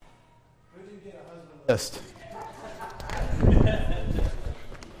list.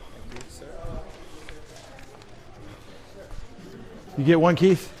 You get one,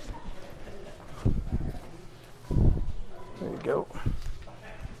 Keith? There you go.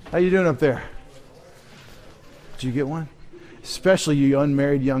 How you doing up there? Did you get one? Especially you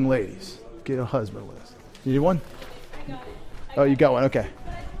unmarried young ladies. Get a husband list. You need one? Oh, you got one. Okay.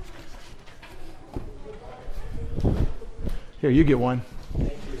 Here, you get one.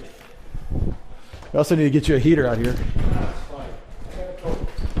 We also need to get you a heater out here.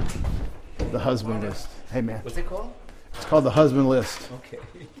 The husband list. Hey, man. What's it called? It's called the husband list. Okay.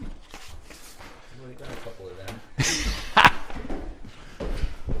 I've already got a couple of them.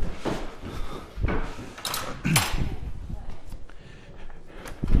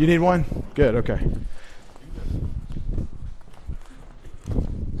 You need one? Good, okay.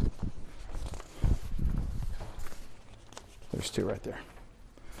 There's two right there.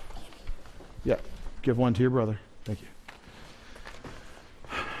 Yeah, give one to your brother. Thank you.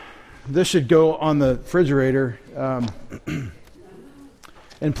 This should go on the refrigerator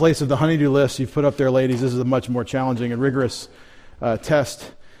in place of the honeydew list you've put up there, ladies. This is a much more challenging and rigorous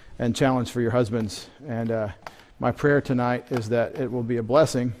test and challenge for your husbands. And my prayer tonight is that it will be a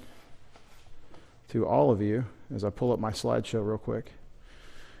blessing to all of you as I pull up my slideshow real quick.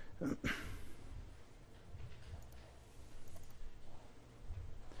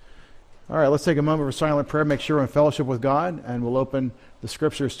 All right, let's take a moment for silent prayer, make sure we're in fellowship with God, and we'll open the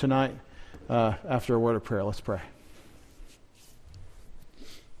scriptures tonight after a word of prayer. Let's pray.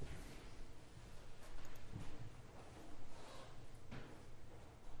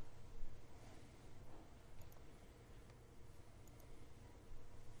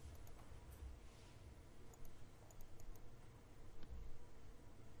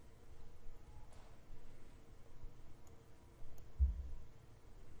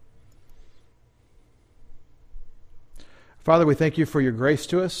 Father, we thank you for your grace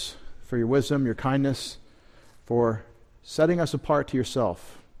to us, for your wisdom, your kindness, for setting us apart to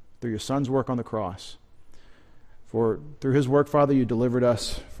yourself through your Son's work on the cross. For through his work, Father, you delivered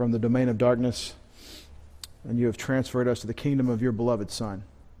us from the domain of darkness, and you have transferred us to the kingdom of your beloved Son.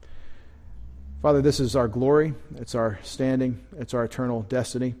 Father, this is our glory, it's our standing, it's our eternal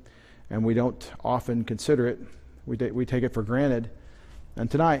destiny, and we don't often consider it. We take it for granted. And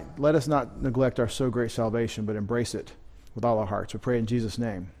tonight, let us not neglect our so great salvation, but embrace it with all our hearts. We pray in Jesus'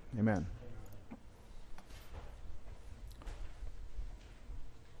 name. Amen.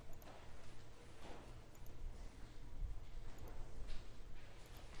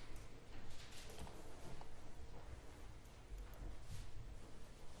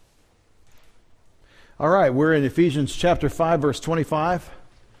 All right, we're in Ephesians chapter 5, verse 25.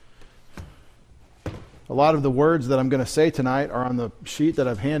 A lot of the words that I'm going to say tonight are on the sheet that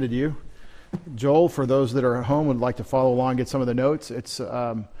I've handed you. Joel, for those that are at home, would like to follow along, get some of the notes. It's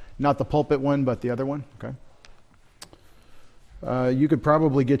not the pulpit one, but the other one. Okay. You could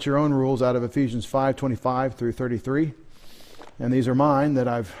probably get your own rules out of Ephesians 5:25 through 33. And these are mine that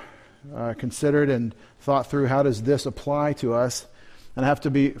I've considered and thought through. How does this apply to us? And I have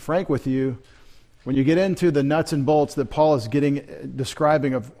to be frank with you. When you get into the nuts and bolts that Paul is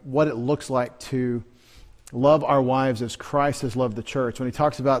describing of what it looks like to love our wives as Christ has loved the church, when he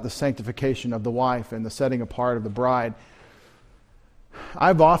talks about the sanctification of the wife and the setting apart of the bride,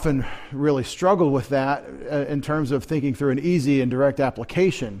 I've often really struggled with that in terms of thinking through an easy and direct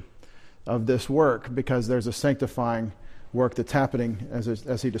application of this work, because there's a sanctifying work that's happening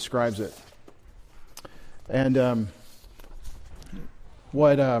as he describes it. And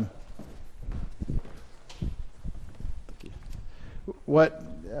what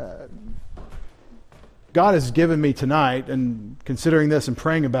God has given me tonight, and considering this and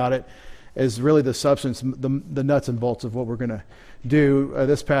praying about it, is really the substance, the nuts and bolts of what we're going to do.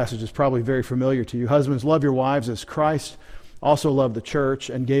 This passage is probably very familiar to you. Husbands, love your wives as Christ also loved the church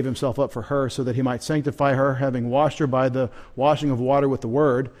and gave himself up for her, so that he might sanctify her, having washed her by the washing of water with the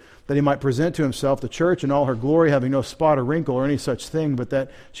word, that he might present to himself the church in all her glory, having no spot or wrinkle or any such thing, but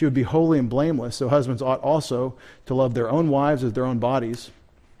that she would be holy and blameless. So husbands ought also to love their own wives as their own bodies.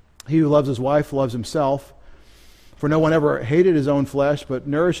 He who loves his wife loves himself. For no one ever hated his own flesh, but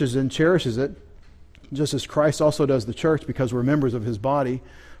nourishes and cherishes it, just as Christ also does the church, because we're members of his body.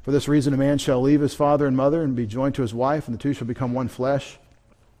 For this reason a man shall leave his father and mother and be joined to his wife, and the two shall become one flesh.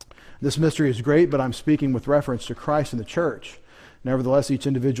 This mystery is great, but I'm speaking with reference to Christ and the church. Nevertheless, each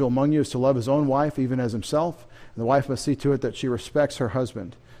individual among you is to love his own wife, even as himself, and the wife must see to it that she respects her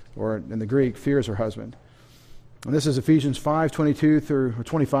husband, or in the Greek, fears her husband. And this is Ephesians 5:22 through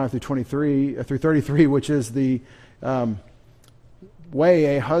 25 through 23 through 33, which is the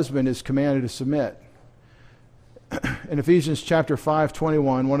way a husband is commanded to submit in Ephesians chapter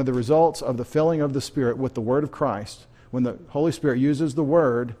 5:21, one of the results of the filling of the Spirit with the Word of Christ, when the Holy Spirit uses the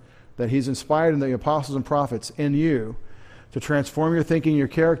Word that He's inspired in the apostles and prophets in you to transform your thinking, your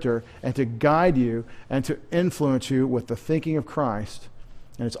character, and to guide you and to influence you with the thinking of Christ.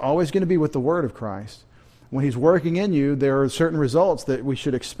 And it's always going to be with the Word of Christ. When He's working in you, there are certain results that we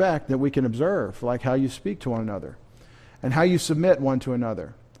should expect that we can observe, like how you speak to one another and how you submit one to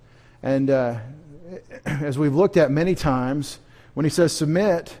another. And as we've looked at many times, when He says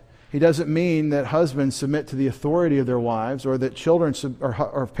submit, He doesn't mean that husbands submit to the authority of their wives, or that children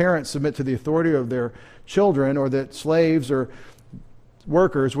or parents submit to the authority of their children, or that slaves or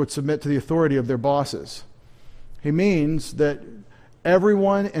workers would submit to the authority of their bosses. He means that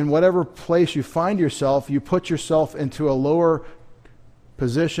everyone, in whatever place you find yourself, you put yourself into a lower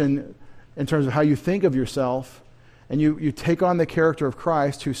position in terms of how you think of yourself, and you take on the character of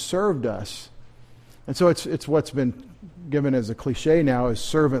Christ who served us. And so it's what's been given as a cliche now is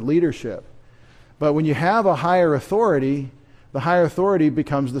servant leadership. But when you have a higher authority, the higher authority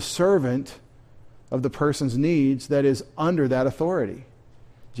becomes the servant of the person's needs that is under that authority.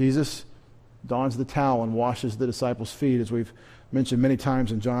 Jesus dons the towel and washes the disciples' feet, as we've mentioned many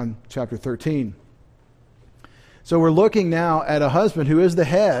times in John chapter 13. So we're looking now at a husband who is the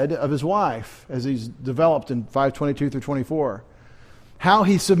head of his wife, as he's developed in 5:22 through 24. How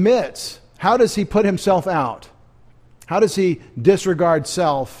he submits. How does he put himself out? How does he disregard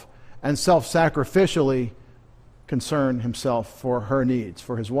self and self-sacrificially concern himself for her needs,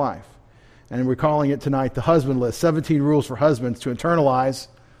 for his wife? And we're calling it tonight the husband list, 17 rules for husbands to internalize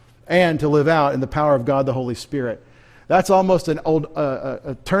and to live out in the power of God the Holy Spirit. That's almost an old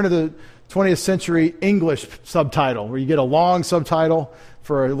a turn of the 20th century English subtitle, where you get a long subtitle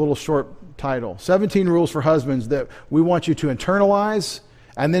for a little short title. 17 rules for husbands that we want you to internalize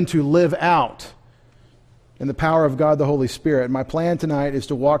and then to live out in the power of God the Holy Spirit. My plan tonight is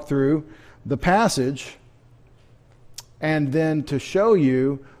to walk through the passage and then to show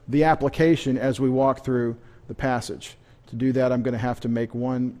you the application as we walk through the passage. To do that, I'm going to have to make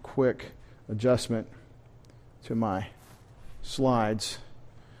one quick adjustment to my slides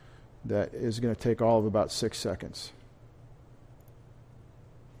that is going to take all of about 6 seconds.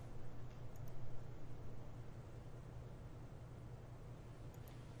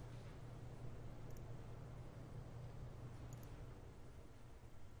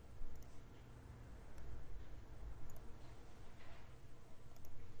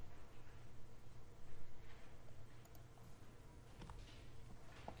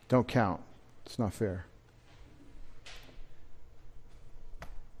 Don't count. It's not fair.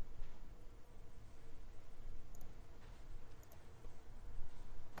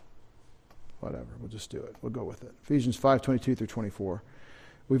 Whatever, we'll just do it. We'll go with it. Ephesians 5:22 through 24.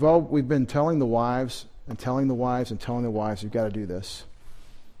 We've been telling the wives and telling the wives and telling the wives, you've got to do this.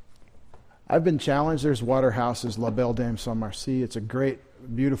 I've been challenged. There's Waterhouse's La Belle Dame sans Merci. It's a great,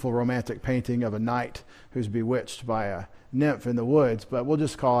 beautiful, romantic painting of a knight who's bewitched by a nymph in the woods, but we'll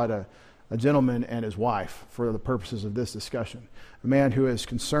just call it a gentleman and his wife for the purposes of this discussion. A man who is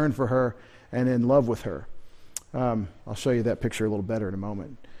concerned for her and in love with her. I'll show you that picture a little better in a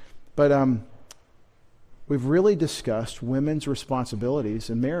moment. But we've really discussed women's responsibilities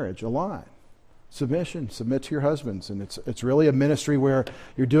in marriage a lot. Submission, submit to your husbands. And it's really a ministry where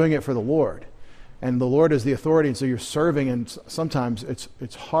you're doing it for the Lord. And the Lord is the authority, and so you're serving, and sometimes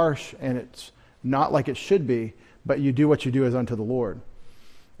it's harsh and it's not like it should be, but you do what you do as unto the Lord.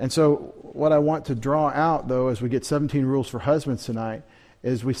 And so what I want to draw out, though, as we get 17 rules for husbands tonight,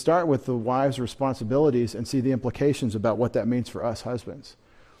 is we start with the wives' responsibilities and see the implications about what that means for us husbands.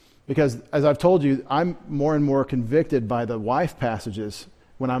 Because, as I've told you, I'm more and more convicted by the wife passages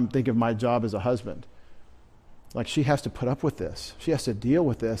when I'm thinking of my job as a husband. Like, she has to put up with this. She has to deal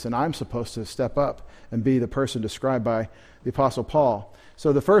with this, and I'm supposed to step up and be the person described by the Apostle Paul.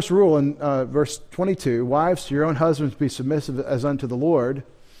 So the first rule in verse 22, wives, to your own husbands be submissive as unto the Lord.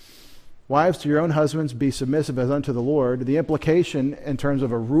 Wives, to your own husbands be submissive as unto the Lord. The implication in terms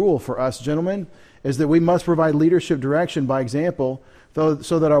of a rule for us gentlemen is that we must provide leadership direction by example, so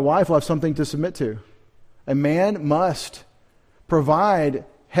that our wife will have something to submit to. A man must provide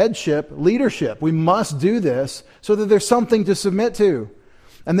headship, leadership. We must do this so that there's something to submit to.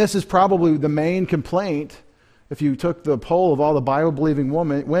 And this is probably the main complaint. If you took the poll of all the Bible-believing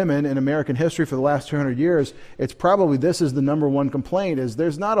women in American history for the last 200 years, it's probably this is the number one complaint, is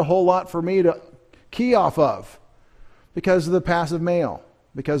there's not a whole lot for me to key off of because of the passive male,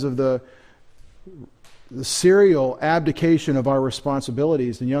 because of the serial abdication of our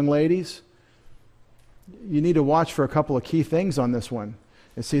responsibilities. And young ladies, you need to watch for a couple of key things on this one.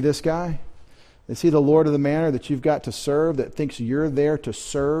 And see this guy? Is he the Lord of the manor that you've got to serve, that thinks you're there to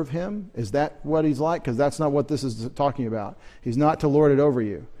serve him? Is that what he's like? Because that's not what this is talking about. He's not to lord it over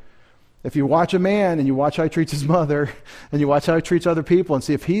you. If you watch a man and you watch how he treats his mother and you watch how he treats other people and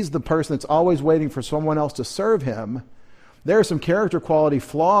see if he's the person that's always waiting for someone else to serve him, there are some character quality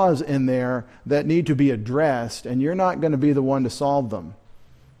flaws in there that need to be addressed, and you're not going to be the one to solve them.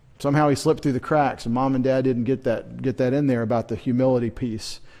 Somehow he slipped through the cracks, and mom and dad didn't get that in there about the humility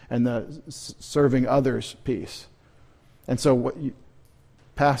piece and the serving others piece. And so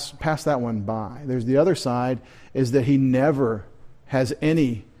pass that one by. There's the other side, is that he never has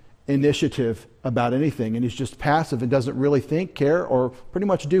any initiative about anything, and he's just passive and doesn't really think, care, or pretty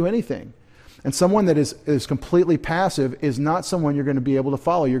much do anything. And someone that is completely passive is not someone you're going to be able to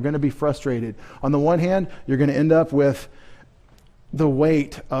follow. You're going to be frustrated. On the one hand, you're going to end up with the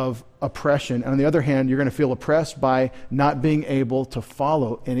weight of oppression. And on the other hand, you're going to feel oppressed by not being able to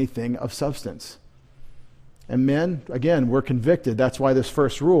follow anything of substance. And men, again, we're convicted. That's why this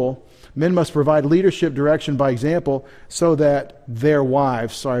first rule, men must provide leadership direction by example so that their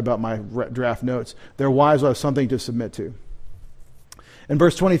wives, sorry about my draft notes, their wives will have something to submit to. In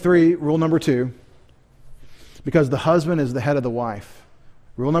verse 23, rule number 2, because the husband is the head of the wife.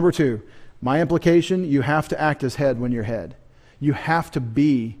 Rule number 2, my implication, you have to act as head when you're head. You have to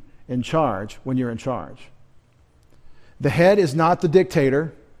be in charge when you're in charge. The head is not the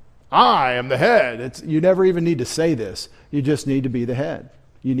dictator. I am the head. You never even need to say this. You just need to be the head.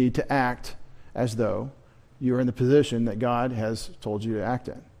 You need to act as though you're in the position that God has told you to act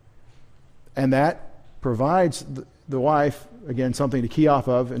in. And that provides the wife, again, something to key off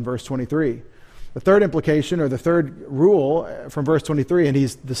of in verse 23. The third implication, or the third rule from verse 23, and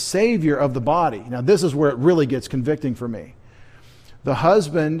he's the Savior of the body. Now, this is where it really gets convicting for me. The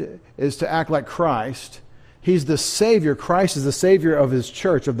husband is to act like Christ. He's the Savior. Christ is the Savior of his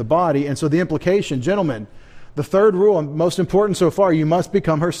church, of the body. And so the implication, gentlemen, the third rule, and most important so far, you must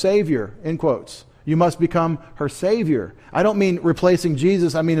become her Savior, in quotes. You must become her Savior. I don't mean replacing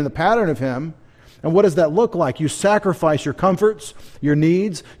Jesus. I mean in the pattern of him. And what does that look like? You sacrifice your comforts, your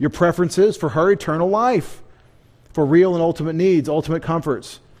needs, your preferences for her eternal life, for real and ultimate needs, ultimate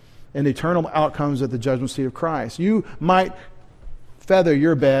comforts, and eternal outcomes at the judgment seat of Christ. You might feather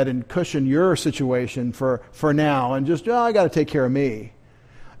your bed and cushion your situation for now and just, I got to take care of me.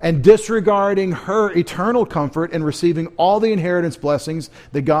 And disregarding her eternal comfort and receiving all the inheritance blessings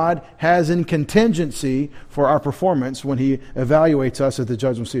that God has in contingency for our performance when he evaluates us at the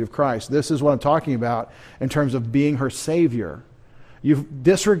judgment seat of Christ. This is what I'm talking about in terms of being her Savior. You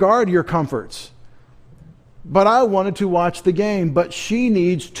disregard your comforts. But I wanted to watch the game, but she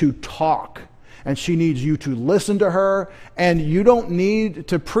needs to talk. And she needs you to listen to her. And you don't need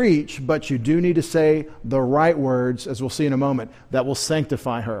to preach, but you do need to say the right words, as we'll see in a moment, that will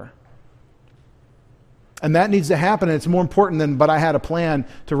sanctify her. And that needs to happen. And it's more important than, but I had a plan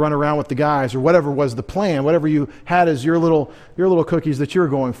to run around with the guys, or whatever was the plan, whatever you had as your little cookies that you're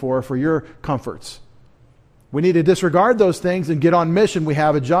going for your comforts. We need to disregard those things and get on mission. We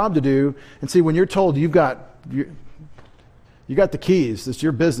have a job to do. And see, when you're told you got the keys. It's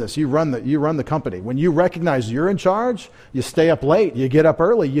your business. You run the company. When you recognize you're in charge, you stay up late. You get up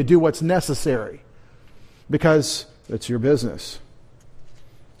early. You do what's necessary because it's your business.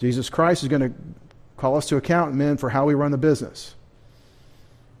 Jesus Christ is going to call us to account, men, for how we run the business.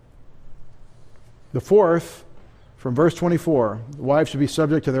 The fourth, from verse 24, wives should be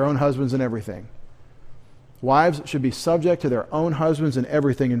subject to their own husbands in everything. Wives should be subject to their own husbands in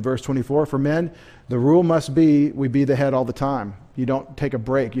everything in verse 24. For men, the rule must be we be the head all the time. You don't take a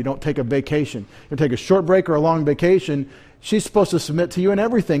break. You don't take a vacation. You take a short break or a long vacation. She's supposed to submit to you in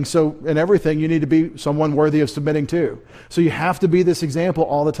everything. So in everything, you need to be someone worthy of submitting to. So you have to be this example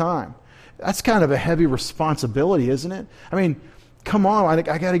all the time. That's kind of a heavy responsibility, isn't it? I mean, come on,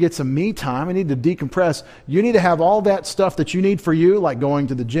 I got to get some me time. I need to decompress. You need to have all that stuff that you need for you, like going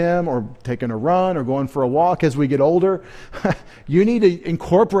to the gym or taking a run or going for a walk as we get older. You need to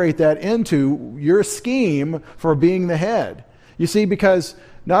incorporate that into your scheme for being the head. You see, because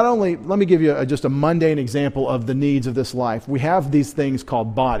not only, let me give you just a mundane example of the needs of this life. We have these things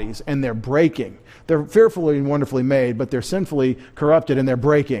called bodies, and they're breaking. They're fearfully and wonderfully made, but they're sinfully corrupted and they're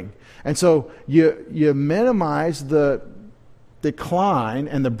breaking. And so you minimize the decline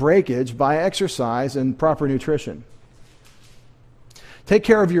and the breakage by exercise and proper nutrition. Take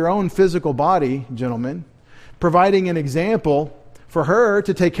care of your own physical body, gentlemen, providing an example for her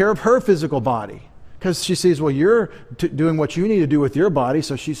to take care of her physical body. Because she sees, well, you're doing what you need to do with your body,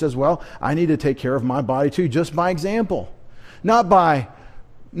 so she says, well, I need to take care of my body too, just by example. Not by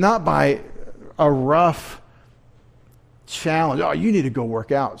a rough challenge. Oh, you need to go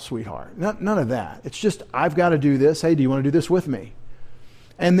work out, sweetheart. None of that. It's just, I've got to do this. Hey, do you want to do this with me?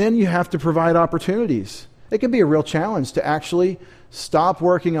 And then you have to provide opportunities. It can be a real challenge to actually stop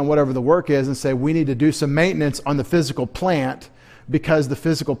working on whatever the work is and say, we need to do some maintenance on the physical plant because the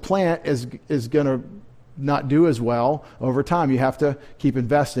physical plant is going to not do as well over time. You have to keep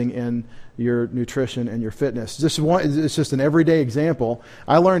investing in your nutrition and your fitness. It's just an everyday example.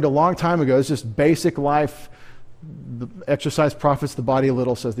 I learned a long time ago, it's just basic life. The exercise profits the body a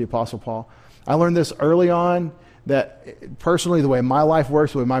little, says the Apostle Paul. I learned this early on, that personally the way my life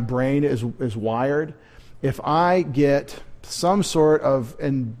works, the way my brain is wired, if I get some sort of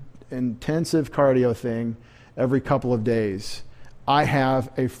intensive cardio thing every couple of days, I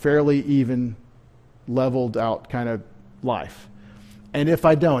have a fairly even, leveled out kind of life. And if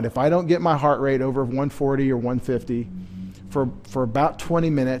I don't get my heart rate over 140 or 150 for about 20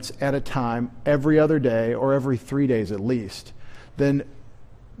 minutes at a time every other day or every 3 days at least, then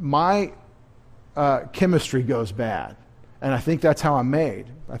my chemistry goes bad. And I think that's how I'm made.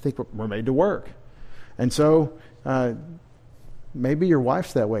 I think we're made to work. And so maybe your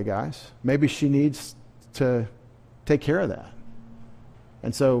wife's that way, guys. Maybe she needs to take care of that.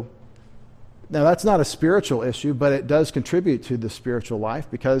 And so now that's not a spiritual issue, but it does contribute to the spiritual life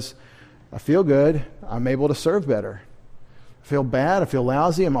because I feel good, I'm able to serve better. I feel bad, I feel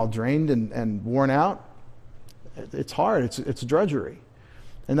lousy, I'm all drained and worn out. It's hard, it's drudgery.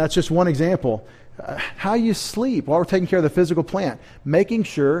 And that's just one example. How you sleep while we're taking care of the physical plant, making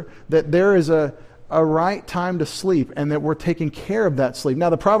sure that there is a right time to sleep and that we're taking care of that sleep. Now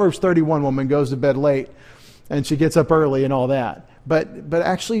the Proverbs 31 woman goes to bed late and she gets up early and all that. But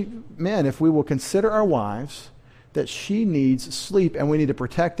actually, men, if we will consider our wives, that she needs sleep and we need to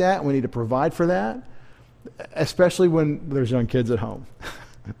protect that and we need to provide for that, especially when there's young kids at home.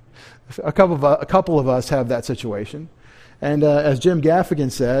 A couple of us have that situation. And as Jim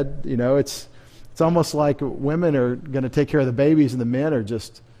Gaffigan said, it's almost like women are going to take care of the babies and the men are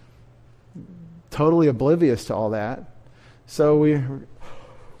just totally oblivious to all that. So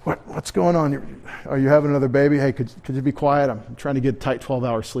what's going on? Are you having another baby? Hey, could you be quiet? I'm trying to get a tight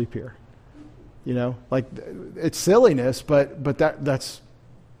 12-hour sleep here. Like it's silliness, but that's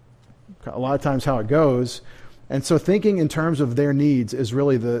a lot of times how it goes. And so thinking in terms of their needs is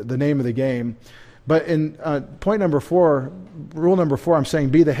really the name of the game. But in rule number 4, I'm saying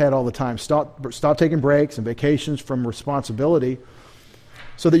be the head all the time. Stop taking breaks and vacations from responsibility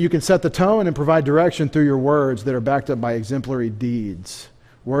so that you can set the tone and provide direction through your words that are backed up by exemplary deeds.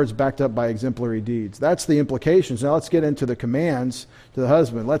 Words backed up by exemplary deeds. That's the implications. Now let's get into the commands to the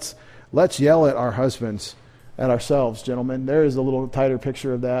husband. Let's yell at our husbands, at ourselves, gentlemen. There is a little tighter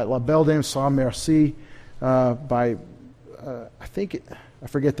picture of that. La Belle Dame sans Merci by, I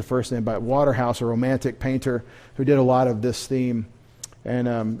forget the first name, but Waterhouse, a romantic painter who did a lot of this theme.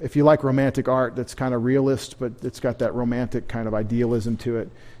 And if you like romantic art, that's kind of realist, but it's got that romantic kind of idealism to it.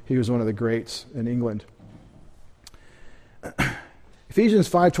 He was one of the greats in England. Ephesians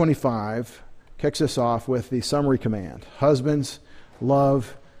 5:25 kicks us off with the summary command. Husbands,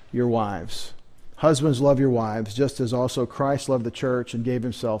 love your wives. Husbands, love your wives, just as also Christ loved the church and gave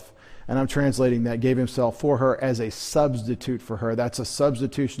himself, and I'm translating that, gave himself for her as a substitute for her. That's a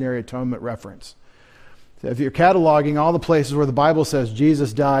substitutionary atonement reference. So if you're cataloging all the places where the Bible says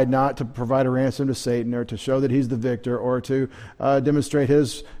Jesus died not to provide a ransom to Satan or to show that he's the victor or to demonstrate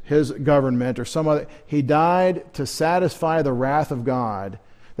his government or some other, he died to satisfy the wrath of God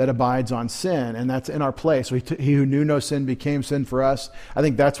that abides on sin, and that's in our place. So he who knew no sin became sin for us. I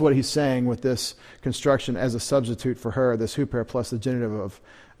think that's what he's saying with this construction as a substitute for her, this huper plus the genitive of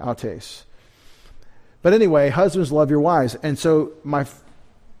autes. But anyway, husbands, love your wives. And so my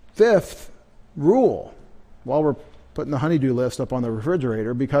fifth rule, while we're putting the honeydew list up on the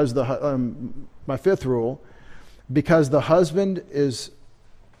refrigerator, because my fifth rule, because the husband is...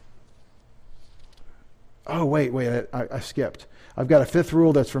 Oh, wait, I skipped. I've got a fifth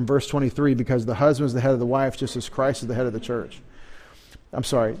rule that's from verse 23, because the husband is the head of the wife, just as Christ is the head of the church. I'm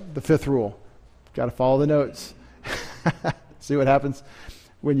sorry, the fifth rule. Got to follow the notes. See what happens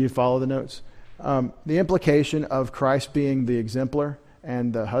when you follow the notes. The implication of Christ being the exemplar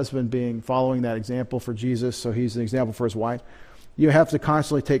and the husband following that example for Jesus, so he's an example for his wife. You have to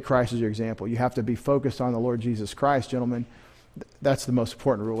constantly take Christ as your example. You have to be focused on the Lord Jesus Christ, gentlemen. That's the most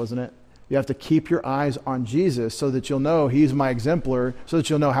important rule, isn't it? You have to keep your eyes on Jesus so that you'll know he's my exemplar, so that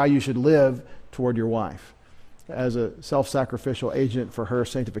you'll know how you should live toward your wife as a self-sacrificial agent for her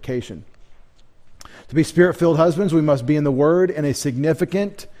sanctification. To be spirit-filled husbands, we must be in the Word in a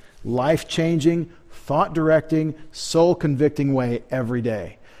significant, life-changing, thought-directing, soul-convicting way every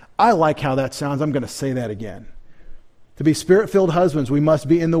day. I like how that sounds. I'm going to say that again. To be Spirit-filled husbands, we must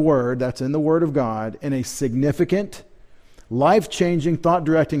be in the Word, that's in the Word of God, in a significant, life-changing,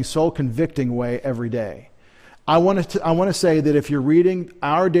 thought-directing, soul-convicting way every day. I want to say that if you're reading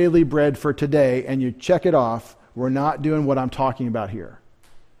Our Daily Bread for today and you check it off, we're not doing what I'm talking about here.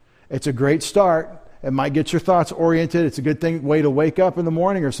 It's a great start. It might get your thoughts oriented. It's a good way to wake up in the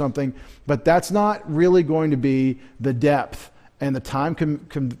morning or something, but that's not really going to be the depth and the time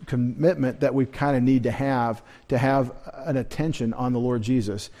commitment that we kind of need to have an attention on the Lord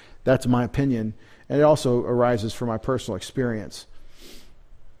Jesus. That's my opinion, and it also arises from my personal experience.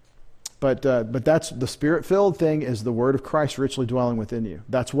 But that's the Spirit-filled thing, is the Word of Christ richly dwelling within you.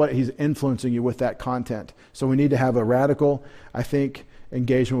 That's what He's influencing you with, that content. So we need to have a radical, I think,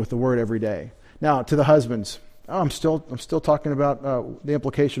 engagement with the Word every day. Now, to the husbands. I'm still talking about the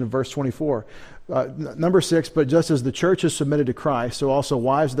implication of verse 24. Number 6, but just as the church is submitted to Christ, so also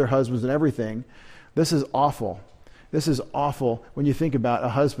wives their husbands in everything. This is awful. This is awful when you think about a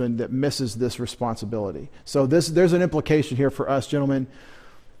husband that misses this responsibility. So there's an implication here for us, gentlemen.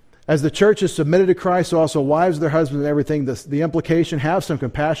 As the church is submitted to Christ, so also wives their husbands in everything. The implication, have some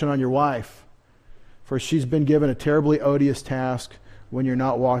compassion on your wife, for she's been given a terribly odious task when you're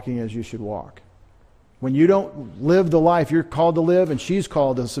not walking as you should walk. When you don't live the life you're called to live and she's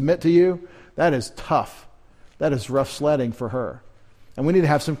called to submit to you, that is tough. That is rough sledding for her. And we need to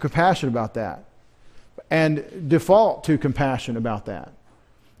have some compassion about that. And default to compassion about that.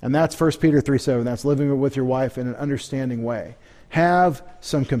 And that's 1 Peter 3:7. That's living with your wife in an understanding way. Have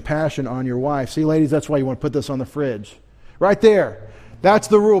some compassion on your wife. See, ladies, that's why you want to put this on the fridge. Right there. That's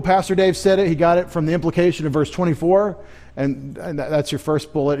the rule. Pastor Dave said it. He got it from the implication of verse 24. And that's your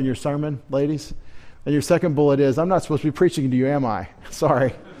first bullet in your sermon, ladies. And your second bullet is, I'm not supposed to be preaching to you, am I?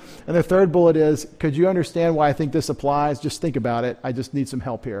 Sorry. And the third bullet is, could you understand why I think this applies? Just think about it. I just need some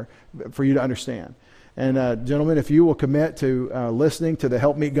help here for you to understand. And gentlemen, if you will commit to listening to the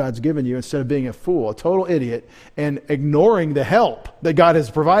help meet God's given you instead of being a fool, a total idiot, and ignoring the help that God has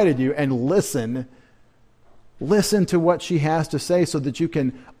provided you, and listen to what she has to say so that you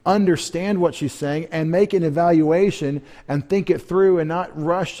can understand what she's saying and make an evaluation and think it through and not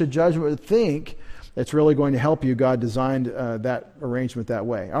rush to judgment, but think, it's really going to help you. God designed that arrangement that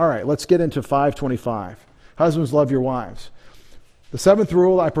way. All right, let's get into 5:25. Husbands, love your wives. The seventh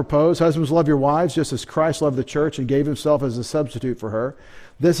rule I propose, husbands, love your wives just as Christ loved the church and gave himself as a substitute for her.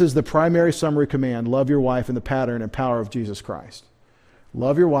 This is the primary summary command. Love your wife in the pattern and power of Jesus Christ.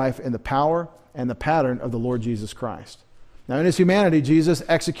 Love your wife in the power and the pattern of the Lord Jesus Christ. Now, in his humanity, Jesus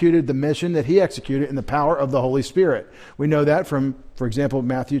executed the mission that he executed in the power of the Holy Spirit. We know that from, for example,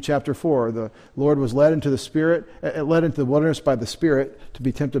 Matthew chapter 4. The Lord was led into the wilderness by the Spirit to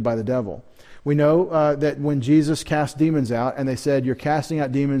be tempted by the devil. We know that when Jesus cast demons out, and they said, you're casting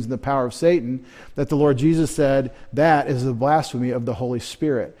out demons in the power of Satan, that the Lord Jesus said, that is the blasphemy of the Holy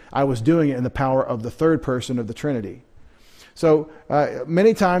Spirit. I was doing it in the power of the third person of the Trinity. So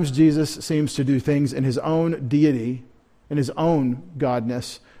many times Jesus seems to do things in his own deity, in his own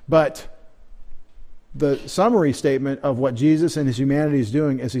godness, but the summary statement of what Jesus and his humanity is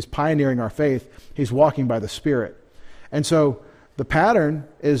doing is he's pioneering our faith. He's walking by the Spirit. And so the pattern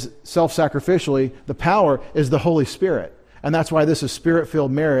is self-sacrificially. The power is the Holy Spirit. And that's why this is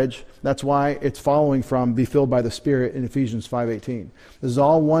Spirit-filled marriage. That's why it's following from be filled by the Spirit in Ephesians 5:18. This is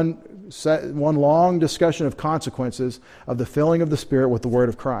all one long discussion of consequences of the filling of the Spirit with the Word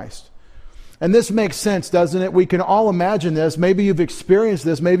of Christ. And this makes sense, doesn't it? We can all imagine this. Maybe you've experienced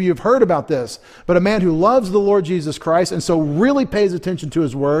this. Maybe you've heard about this. But a man who loves the Lord Jesus Christ and so really pays attention to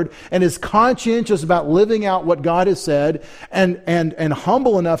his word and is conscientious about living out what God has said and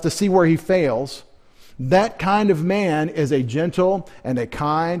humble enough to see where he fails, that kind of man is a gentle and a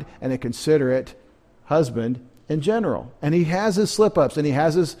kind and a considerate husband in general. And he has his slip-ups and he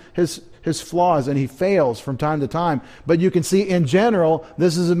has his flaws and he fails from time to time. But you can see in general,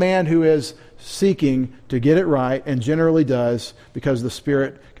 this is a man who is seeking to get it right and generally does because the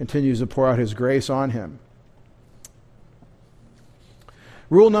Spirit continues to pour out his grace on him.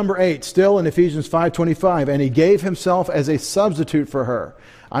 Rule number 8, still in Ephesians 5:25, and he gave himself as a substitute for her.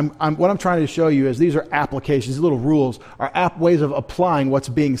 What I'm trying to show you is these are applications, these little rules are ways of applying what's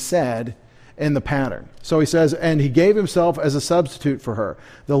being said in the pattern. So he says, and he gave himself as a substitute for her.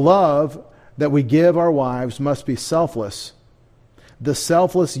 The love that we give our wives must be selfless. The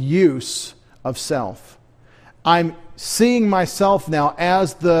selfless use of self. I'm seeing myself now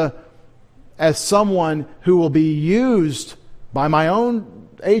as someone who will be used by my own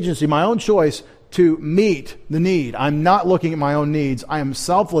agency, my own choice to meet the need. I'm not looking at my own needs. I am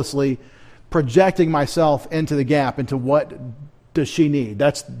selflessly projecting myself into the gap, into what does she need?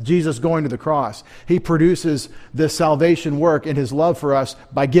 That's Jesus going to the cross. He produces this salvation work in his love for us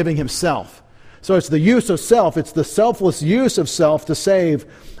by giving himself. So it's the use of self. It's the selfless use of self to save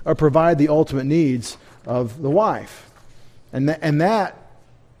or provide the ultimate needs of the wife. And that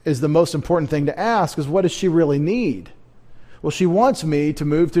is the most important thing to ask, is what does she really need? Well, she wants me to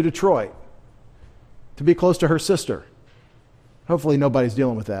move to Detroit, to be close to her sister. Hopefully nobody's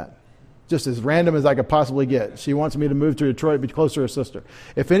dealing with that. Just as random as I could possibly get. She wants me to move to Detroit, be close to her sister.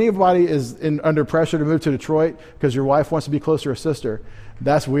 If anybody is under pressure to move to Detroit because your wife wants to be close to her sister,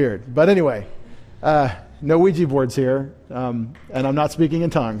 that's weird. But anyway, no Ouija boards here, and I'm not speaking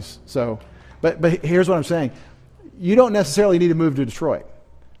in tongues. But here's what I'm saying. You don't necessarily need to move to Detroit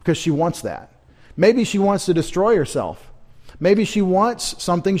because she wants that. Maybe she wants to destroy herself. Maybe she wants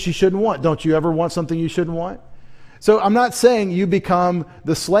something she shouldn't want. Don't you ever want something you shouldn't want? So I'm not saying you become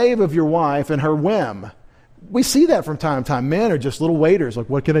the slave of your wife and her whim. We see that from time to time. Men are just little waiters, like,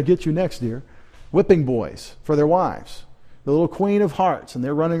 what can I get you next, dear? Whipping boys for their wives. The little queen of hearts, and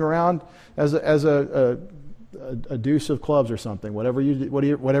they're running around as a deuce of clubs or something. Whatever you say,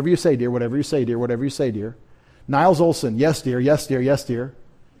 dear, whatever you say, dear, whatever you say, dear. Niles Olson, yes, dear, yes, dear, yes, dear.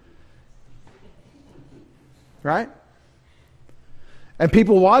 Right? And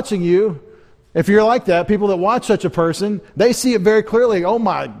people watching you, if you're like that, people that watch such a person, they see it very clearly. Oh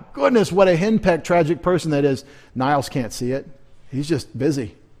my goodness, what a henpecked, tragic person that is. Niles can't see it. He's just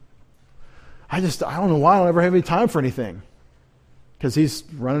busy. I don't know why I don't ever have any time for anything. Because he's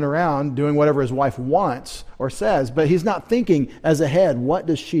running around doing whatever his wife wants or says, but he's not thinking as a head, what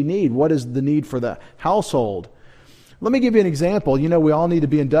does she need? What is the need for the household? Let me give you an example. You know, we all need to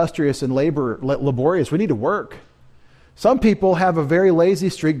be industrious and laborious. We need to work. Some people have a very lazy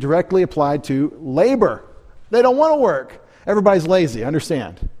streak directly applied to labor. They don't want to work. Everybody's lazy,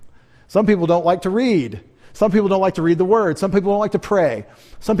 understand. Some people don't like to read. Some people don't like to read the Word. Some people don't like to pray.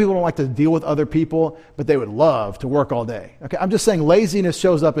 Some people don't like to deal with other people, but they would love to work all day. Okay, I'm just saying laziness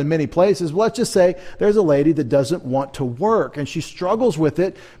shows up in many places. Well, let's just say there's a lady that doesn't want to work, and she struggles with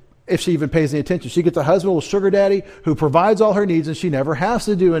it if she even pays any attention. She gets a husband, a little sugar daddy, who provides all her needs, and she never has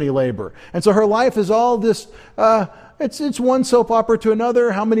to do any labor. And so her life is all this... It's one soap opera to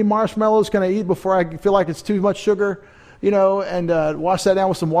another. How many marshmallows can I eat before I feel like it's too much sugar? You know, and wash that down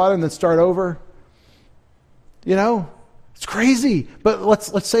with some water and then start over. You know, it's crazy. But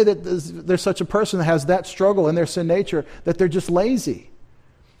let's say that there's such a person that has that struggle in their sin nature that they're just lazy.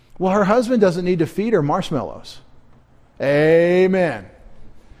 Well, her husband doesn't need to feed her marshmallows. Amen.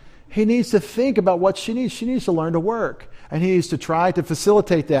 He needs to think about what she needs. She needs to learn to work. And he needs to try to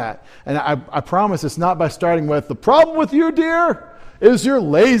facilitate that. And I promise it's not by starting with, the problem with you, dear, is you're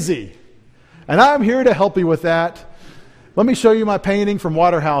lazy. And I'm here to help you with that. Let me show you my painting from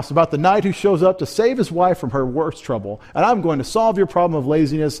Waterhouse about the knight who shows up to save his wife from her worst trouble. And I'm going to solve your problem of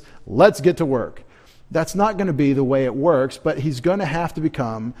laziness. Let's get to work. That's not going to be the way it works, but he's going to have to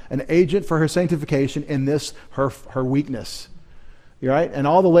become an agent for her sanctification in this, her weakness. Right? And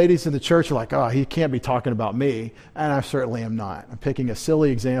all the ladies in the church are like, oh, he can't be talking about me. And I certainly am not. I'm picking a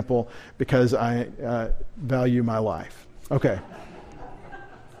silly example because I value my life. Okay.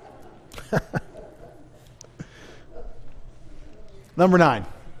 Number 9.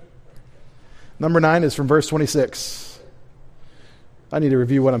 Number 9 is from verse 26. I need to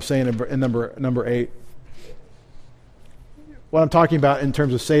review what I'm saying in number 8. What I'm talking about in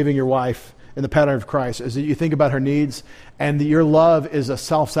terms of saving your wife in the pattern of Christ is that you think about her needs, and that your love is a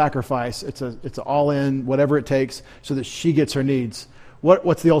self-sacrifice. It's all in, whatever it takes, so that she gets her needs.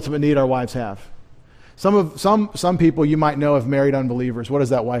 What's the ultimate need our wives have? Some people you might know have married unbelievers. What does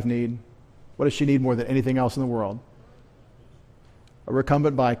that wife need? What does she need more than anything else in the world? A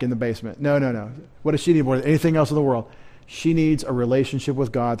recumbent bike in the basement. No. What does she need more than anything else in the world? She needs a relationship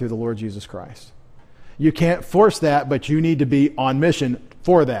with God through the Lord Jesus Christ. You can't force that, but you need to be on mission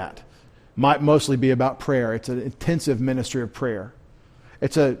for that. Might mostly be about prayer. It's an intensive ministry of prayer.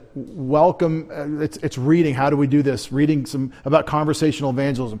 It's a welcome, it's reading. How do we do this? Reading some about conversational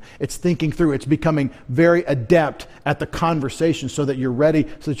evangelism. It's thinking through. It's becoming very adept at the conversation so that you're ready,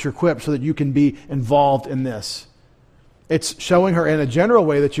 so that you're equipped, so that you can be involved in this. It's showing her in a general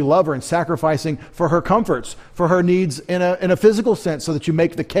way that you love her and sacrificing for her comforts, for her needs in a physical sense, so that you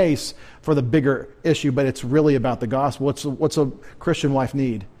make the case for the bigger issue. But it's really about the gospel. What's a Christian wife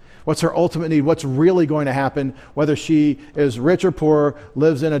need? What's her ultimate need? What's really going to happen, whether she is rich or poor,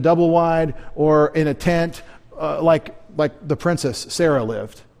 lives in a double wide or in a tent, like the princess Sarah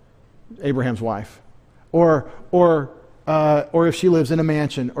lived, Abraham's wife, or if she lives in a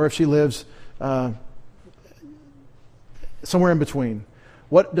mansion, or if she lives somewhere in between.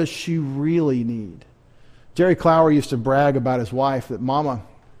 What does she really need? Jerry Clower used to brag about his wife, that Mama,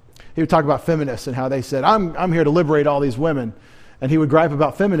 he would talk about feminists and how they said, I'm here to liberate all these women. And he would gripe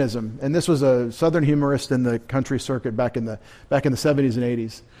about feminism. And this was a Southern humorist in the country circuit back in the 70s and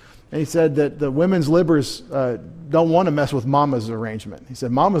 80s. And he said that the women's libbers don't want to mess with Mama's arrangement. He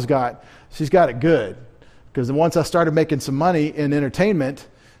said, she's got it good. Because once I started making some money in entertainment,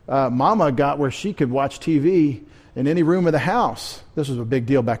 Mama got where she could watch TV in any room of the house. This was a big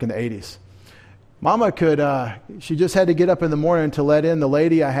deal back in the 80s. Mama she just had to get up in the morning to let in the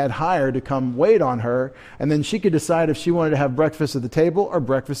lady I had hired to come wait on her, and then she could decide if she wanted to have breakfast at the table or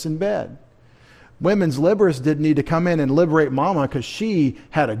breakfast in bed. Women's libbers didn't need to come in and liberate Mama because she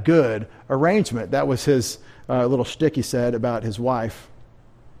had a good arrangement. That was his little shtick he said about his wife,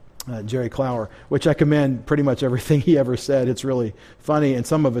 Jerry Clower, which I commend pretty much everything he ever said. It's really funny, and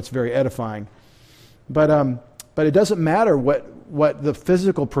some of it's very edifying. But it doesn't matter what the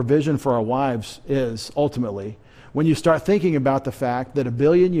physical provision for our wives is ultimately when you start thinking about the fact that 1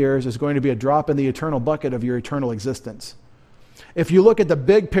 billion years is going to be a drop in the eternal bucket of your eternal existence. If you look at the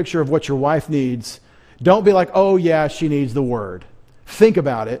big picture of what your wife needs, don't be like, oh yeah, she needs the Word. Think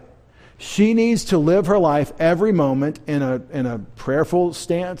about it. She needs to live her life every moment in a prayerful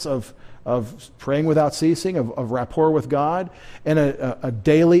stance of praying without ceasing, of rapport with God, and a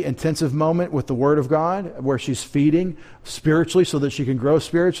daily intensive moment with the Word of God where she's feeding spiritually so that she can grow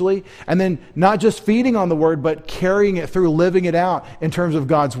spiritually. And then not just feeding on the Word, but carrying it through, living it out in terms of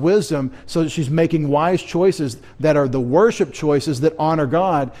God's wisdom so that she's making wise choices that are the worship choices that honor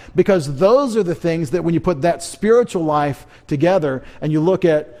God. Because those are the things that when you put that spiritual life together and you look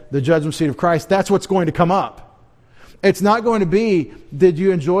at the judgment seat of Christ, that's what's going to come up. It's not going to be, did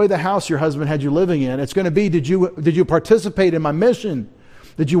you enjoy the house your husband had you living in? It's going to be, did you participate in my mission?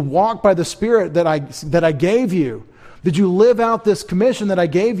 Did you walk by the Spirit that I gave you? Did you live out this commission that I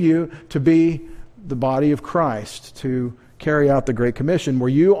gave you to be the body of Christ, to carry out the Great Commission? Were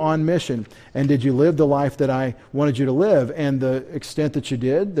you on mission? And did you live the life that I wanted you to live? And the extent that you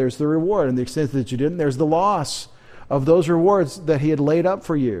did, there's the reward. And the extent that you didn't, there's the loss of those rewards that He had laid up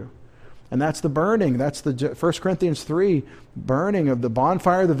for you. And that's the burning. That's the 1 Corinthians 3 burning of the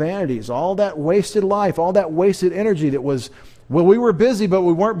bonfire of the vanities. All that wasted life, all that wasted energy that was, well, we were busy, but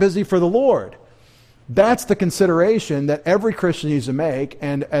we weren't busy for the Lord. That's the consideration that every Christian needs to make.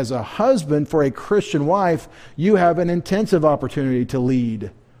 And as a husband for a Christian wife, you have an intensive opportunity to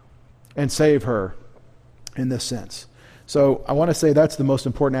lead and save her in this sense. So I want to say that's the most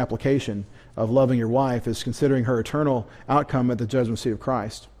important application of loving your wife, is considering her eternal outcome at the judgment seat of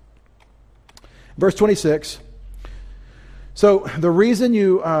Christ. Verse 26. So the reason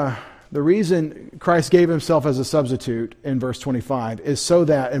Christ gave Himself as a substitute in verse 25 is so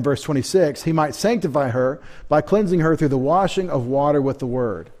that in verse 26 He might sanctify her by cleansing her through the washing of water with the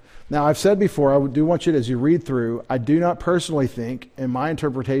Word. Now I've said before, I do want you to, as you read through, I do not personally think, in my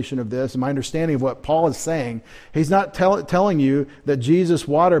interpretation of this, in my understanding of what Paul is saying, he's not telling you that Jesus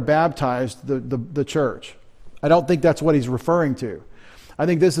water baptized the church. I don't think that's what he's referring to. I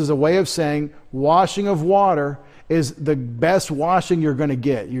think this is a way of saying washing of water is the best washing you're going to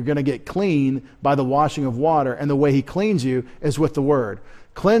get. You're going to get clean by the washing of water, and the way He cleans you is with the Word.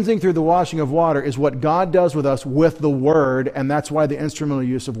 Cleansing through the washing of water is what God does with us with the Word, and that's why the instrumental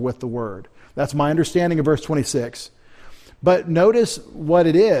use of with the Word. That's my understanding of verse 26. But notice what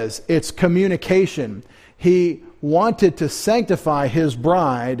it is. It's communication. He wanted to sanctify His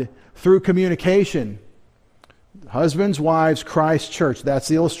bride through communication. Husbands, wives, Christ, church. That's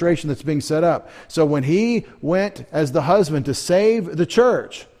the illustration that's being set up. So when He went as the husband to save the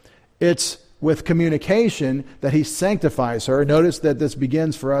church, it's with communication that He sanctifies her. Notice that this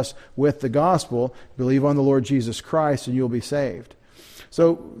begins for us with the gospel. Believe on the Lord Jesus Christ and you'll be saved.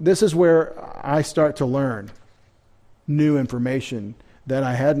 So this is where I start to learn new information that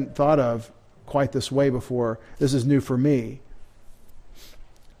I hadn't thought of quite this way before. This is new for me.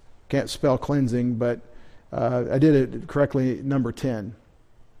 Can't spell cleansing, but I did it correctly, number 10.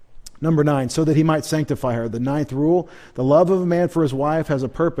 Number 9, so that He might sanctify her. The 9th rule, the love of a man for his wife has a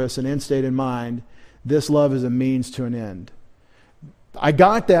purpose, an end state in mind. This love is a means to an end. I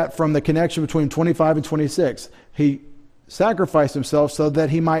got that from the connection between 25 and 26. He sacrificed Himself so that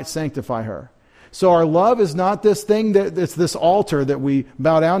He might sanctify her. So our love is not this thing it's this altar that we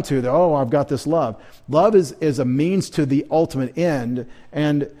bow down to. That, oh, I've got this love. Love is a means to the ultimate end.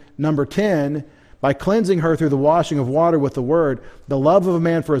 And number 10, by cleansing her through the washing of water with the Word, the love of a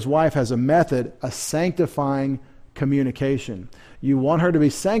man for his wife has a method, a sanctifying communication. You want her to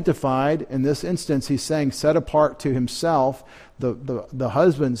be sanctified. In this instance, he's saying set apart to himself. The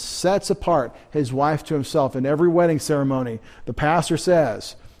husband sets apart his wife to himself. In every wedding ceremony, the pastor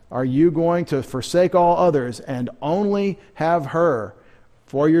says, Are you going to forsake all others and only have her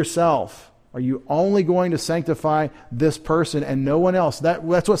for yourself? Are you only going to sanctify this person and no one else? That's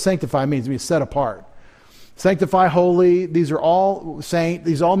what sanctify means, to be set apart. Sanctify, holy, these all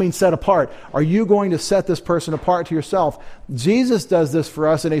mean set apart. Are you going to set this person apart to yourself? Jesus does this for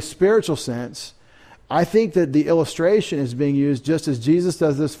us in a spiritual sense. I think that the illustration is being used just as Jesus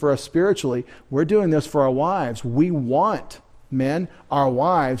does this for us spiritually. We're doing this for our wives. We want, men, our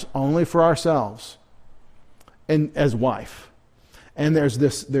wives only for ourselves and as wife. And there's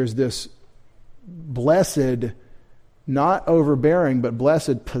this blessed, not overbearing, but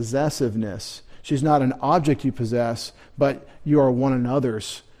blessed possessiveness. She's not an object you possess, but you are one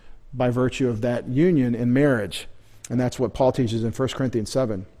another's by virtue of that union in marriage. And that's what Paul teaches in 1 Corinthians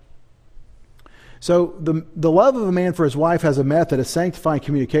 7. So the love of a man for his wife has a method of sanctifying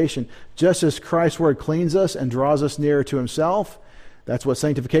communication. Just as Christ's word cleans us and draws us nearer to himself, that's what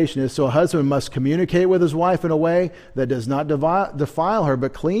sanctification is. So a husband must communicate with his wife in a way that does not defile her,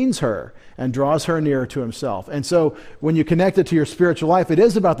 but cleans her and draws her nearer to himself. And so when you connect it to your spiritual life, it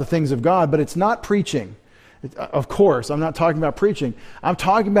is about the things of God, but it's not preaching. Of course, I'm not talking about preaching. I'm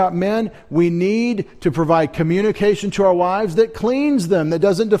talking about men. We need to provide communication to our wives that cleans them, that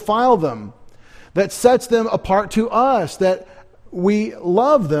doesn't defile them, that sets them apart to us, that we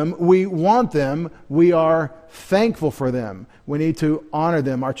love them, we want them, we are thankful for them. We need to honor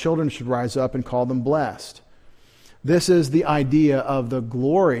them. Our children should rise up and call them blessed. This is the idea of the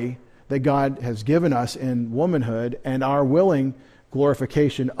glory that God has given us in womanhood and our willing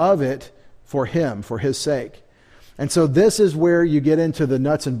glorification of it for Him, for His sake. And so this is where you get into the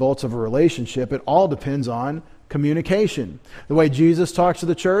nuts and bolts of a relationship. It all depends on communication. The way Jesus talks to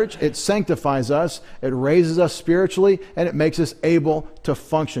the church, it sanctifies us, it raises us spiritually, and it makes us able to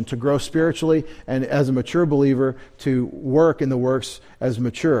function, to grow spiritually, and as a mature believer, to work in the works as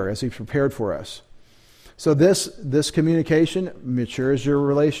mature, as He's prepared for us. So this communication matures your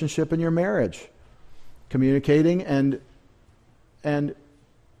relationship in your marriage. Communicating and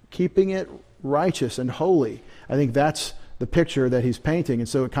keeping it righteous and holy. I think that's the picture that he's painting, and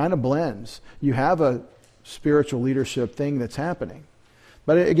so it kind of blends. You have a spiritual leadership thing that's happening.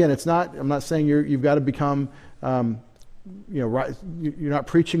 But again, it's not, I'm not saying you've got to become, you're not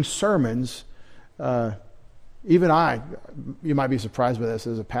preaching sermons. Even you might be surprised by this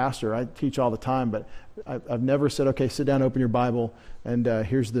as a pastor. I teach all the time, but I've never said, okay, sit down, open your Bible, and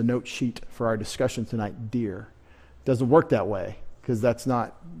here's the note sheet for our discussion tonight, dear. It doesn't work that way, because that's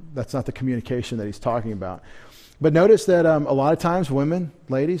not the communication that he's talking about. But notice that a lot of times women,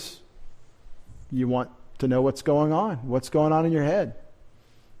 ladies, you want to know what's going on in your head.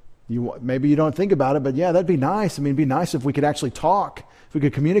 Maybe you don't think about it, but yeah, that'd be nice. I mean, it'd be nice if we could actually talk, if we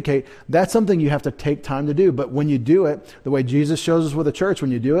could communicate. That's something you have to take time to do. But when you do it, the way Jesus shows us with the church,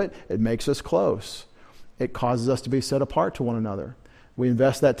 when you do it, it makes us close. It causes us to be set apart to one another. We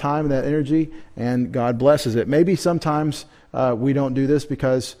invest that time and that energy, and God blesses it. Maybe sometimes we don't do this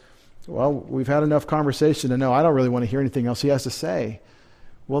because, well, we've had enough conversation to know I don't really want to hear anything else he has to say.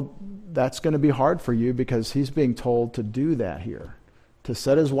 Well, that's going to be hard for you because he's being told to do that here, to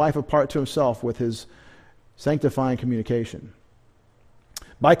set his wife apart to himself with his sanctifying communication.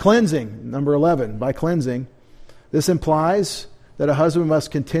 By cleansing, number 11, by cleansing, this implies that a husband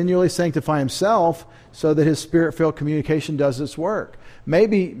must continually sanctify himself so that his spirit-filled communication does its work.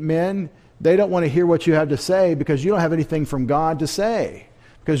 Maybe men, they don't want to hear what you have to say because you don't have anything from God to say,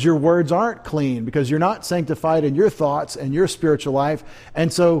 because your words aren't clean, because you're not sanctified in your thoughts and your spiritual life.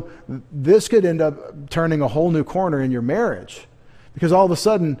 And so this could end up turning a whole new corner in your marriage, because all of a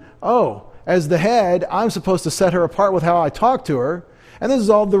sudden, as the head, I'm supposed to set her apart with how I talk to her. And this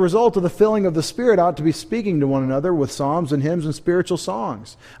is all the result of the filling of the Spirit. I ought to be speaking to one another with psalms and hymns and spiritual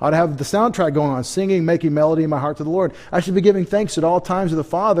songs. I ought to have the soundtrack going on, singing, making melody in my heart to the Lord. I should be giving thanks at all times to the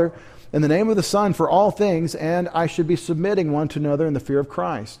Father in the name of the Son for all things, and I should be submitting one to another in the fear of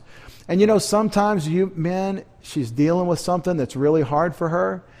Christ. And sometimes she's dealing with something that's really hard for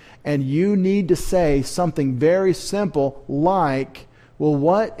her, and you need to say something very simple like, well,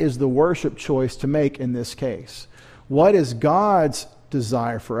 what is the worship choice to make in this case? What is God's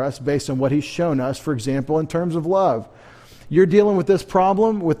desire for us based on what He's shown us, for example, in terms of love? You're dealing with this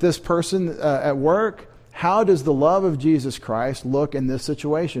problem with this person at work. How does the love of Jesus Christ look in this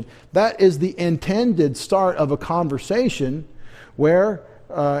situation? That is the intended start of a conversation where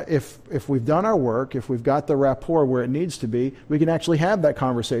if we've done our work, if we've got the rapport where it needs to be, we can actually have that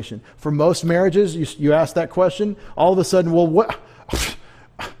conversation. For most marriages, you ask that question, all of a sudden, well, what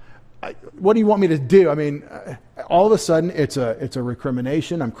do you want me to do? I mean, all of a sudden, it's a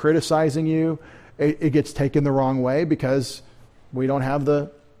recrimination. I'm criticizing you. It gets taken the wrong way because we don't have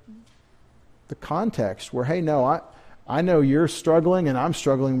the the context where, hey, no, I know you're struggling and I'm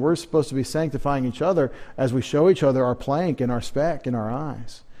struggling. We're supposed to be sanctifying each other as we show each other our plank and our speck in our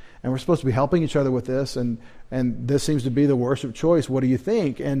eyes. And we're supposed to be helping each other with this, and this seems to be the worship choice. What do you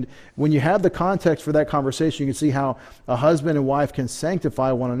think? And when you have the context for that conversation, you can see how a husband and wife can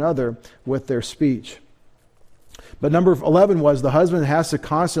sanctify one another with their speech. But number 11 was the husband has to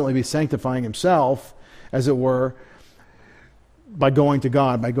constantly be sanctifying himself, as it were, by going to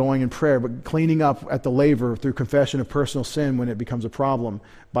God, by going in prayer, but cleaning up at the laver through confession of personal sin when it becomes a problem,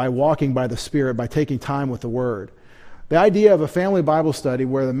 by walking by the Spirit, by taking time with the Word. The idea of a family Bible study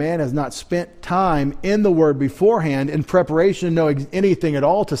where the man has not spent time in the Word beforehand in preparation to know anything at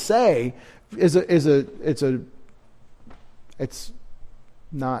all to say it's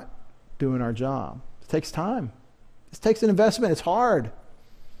not doing our job. It takes time. It takes an investment. It's hard.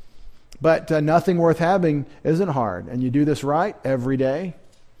 But nothing worth having isn't hard. And you do this right every day,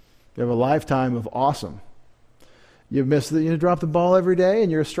 you have a lifetime of awesome. You drop the ball every day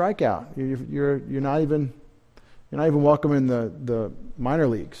and you're a strikeout. You're not even welcome in the minor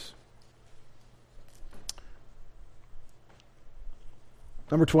leagues.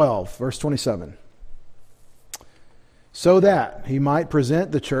 Number 12, verse 27. So that he might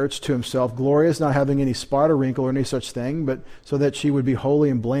present the church to himself glorious, not having any spot or wrinkle or any such thing, but so that she would be holy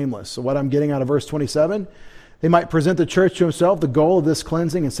and blameless. So what I'm getting out of verse 27, they might present the church to himself. The goal of this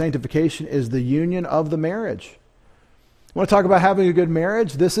cleansing and sanctification is the union of the marriage. I want to talk about having a good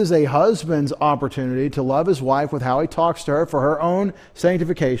marriage. This is a husband's opportunity to love his wife with how he talks to her for her own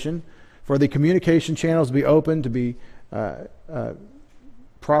sanctification, for the communication channels to be open, to be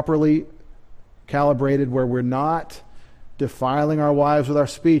properly calibrated, where we're not defiling our wives with our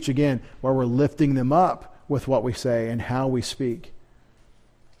speech, again, where we're lifting them up with what we say and how we speak.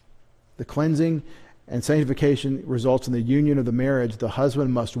 The cleansing and sanctification results in the union of the marriage. The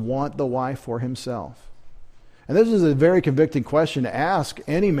husband must want the wife for himself. And this is a very convicting question to ask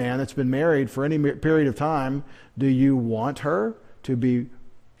any man that's been married for any period of time. Do you want her to be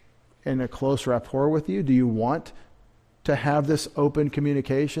in a close rapport with you? Do you want to have this open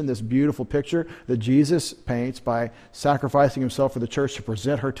communication, this beautiful picture that Jesus paints by sacrificing himself for the church to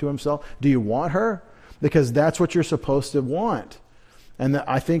present her to himself? Do you want her? Because that's what you're supposed to want. And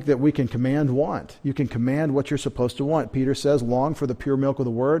I think that we can command want. You can command what you're supposed to want. Peter says, long for the pure milk of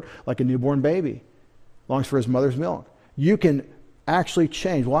the word like a newborn baby longs for his mother's milk. You can actually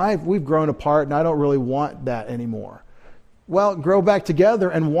change. Well, we've grown apart and I don't really want that anymore. Well, grow back together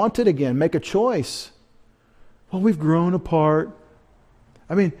and want it again. Make a choice. Well, we've grown apart.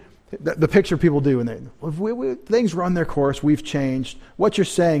 I mean, the picture people do, and things run their course, we've changed. What you're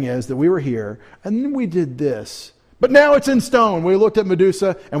saying is that we were here, and then we did this. But now it's in stone. We looked at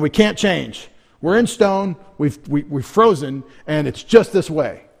Medusa, and we can't change. We're in stone, we've frozen, and it's just this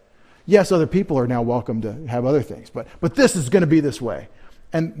way. Yes, other people are now welcome to have other things, but this is going to be this way.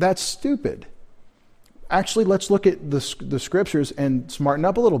 And that's stupid. Actually, let's look at the scriptures and smarten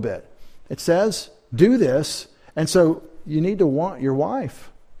up a little bit. It says, do this. And so you need to want your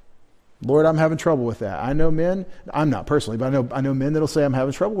wife. Lord, I'm having trouble with that. I know men, I'm not personally, but I know men that'll say I'm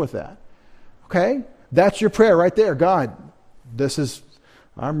having trouble with that. Okay? That's your prayer right there. God,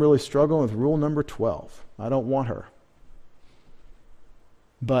 I'm really struggling with rule number 12. I don't want her.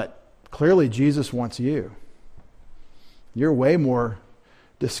 But clearly Jesus wants you. You're way more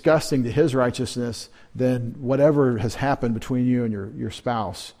disgusting to his righteousness than whatever has happened between you and your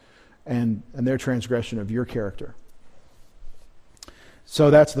spouse. And their transgression of your character.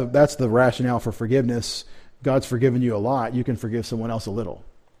 So that's the rationale for forgiveness. God's forgiven you a lot. You can forgive someone else a little.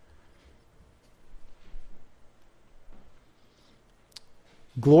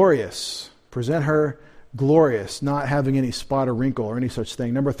 Glorious. Present her glorious, not having any spot or wrinkle or any such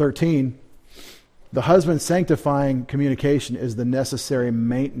thing. Number 13, the husband's sanctifying communication is the necessary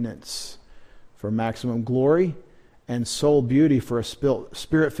maintenance for maximum glory and soul beauty for a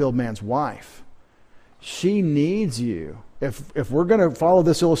spirit-filled man's wife. She needs you. If we're going to follow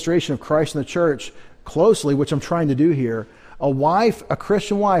this illustration of Christ in the church closely, which I'm trying to do here, a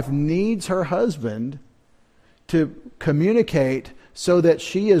Christian wife needs her husband to communicate so that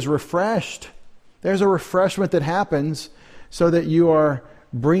she is refreshed. There's a refreshment that happens so that you are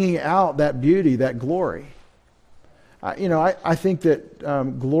bringing out that beauty, that glory. I think that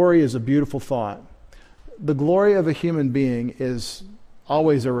glory is a beautiful thought. The glory of a human being is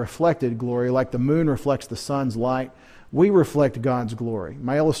always a reflected glory, like the moon reflects the sun's light. We reflect God's glory.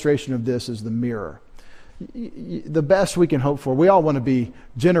 My illustration of this is the mirror. The best we can hope for, we all want to be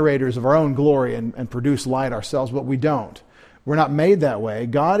generators of our own glory and produce light ourselves, but we don't. We're not made that way.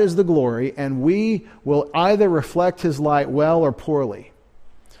 God is the glory, and we will either reflect his light well or poorly.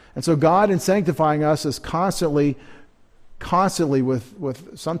 And so God, in sanctifying us, is constantly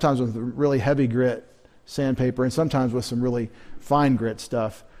with sometimes with really heavy grit sandpaper and sometimes with some really fine grit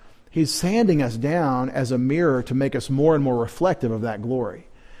stuff. He's sanding us down as a mirror to make us more and more reflective of that glory.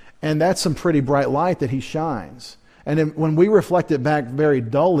 And that's some pretty bright light that he shines. And then when we reflect it back very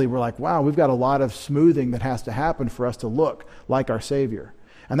dully, we're like, wow, we've got a lot of smoothing that has to happen for us to look like our Savior.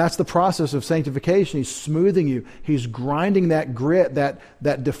 And that's the process of sanctification. He's smoothing you. He's grinding that grit,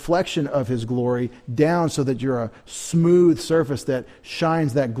 that deflection of his glory down so that you're a smooth surface that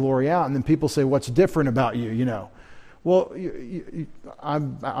shines that glory out. And then people say, what's different about you, you know? Well,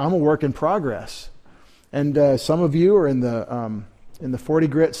 I'm a work in progress. And some of you are in the 40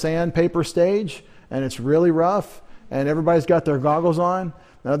 grit sandpaper stage, and it's really rough, and everybody's got their goggles on.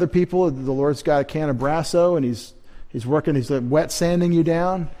 And other people, the Lord's got a can of Brasso, and he's working, he's wet sanding you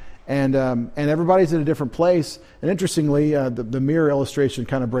down, and everybody's in a different place. And interestingly, the mirror illustration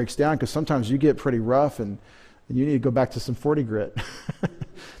kind of breaks down because sometimes you get pretty rough, and you need to go back to some 40 grit.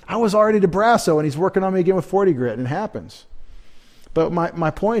 I was already to Brasso, and he's working on me again with 40 grit, and it happens. But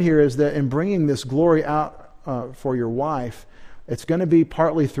my point here is that in bringing this glory out for your wife, it's going to be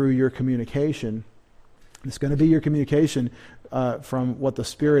partly through your communication. It's going to be your communication from what the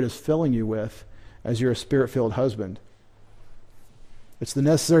Spirit is filling you with as you're a Spirit-filled husband. It's the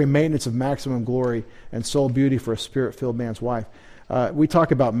necessary maintenance of maximum glory and soul beauty for a Spirit-filled man's wife. We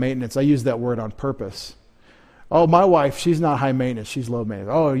talk about maintenance. I use that word on purpose. Oh, my wife, she's not high maintenance. She's low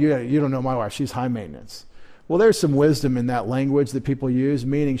maintenance. Oh, you don't know my wife. She's high maintenance. Well, there's some wisdom in that language that people use,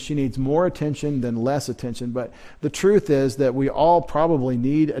 meaning she needs more attention than less attention. But the truth is that we all probably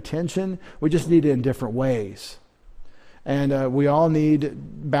need attention. We just need it in different ways. And we all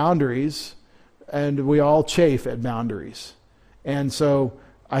need boundaries, and we all chafe at boundaries. And so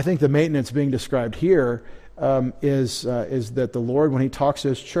I think the maintenance being described here is that the Lord, when he talks to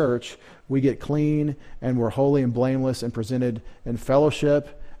his church, we get clean and we're holy and blameless and presented in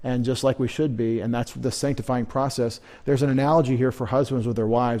fellowship and just like we should be, and that's the sanctifying process. There's an analogy here for husbands with their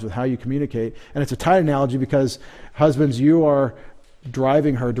wives, with how you communicate, and it's a tight analogy because husbands, you are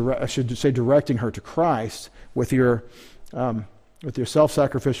driving her, I should say directing her to Christ with your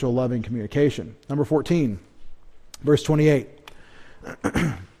self-sacrificial, loving communication. Number 14, verse 28.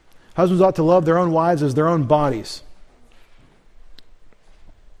 Husbands ought to love their own wives as their own bodies.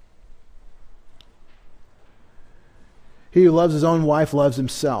 He who loves his own wife loves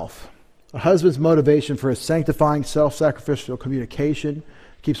himself. A husband's motivation for his sanctifying, self-sacrificial communication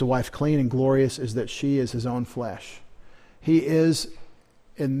keeps a wife clean and glorious is that she is his own flesh. He is,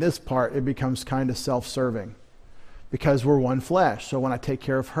 in this part, it becomes kind of self-serving because we're one flesh. So when I take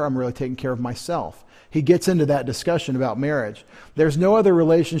care of her, I'm really taking care of myself. He gets into that discussion about marriage. There's no other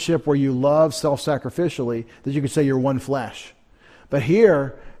relationship where you love self-sacrificially that you could say you're one flesh. But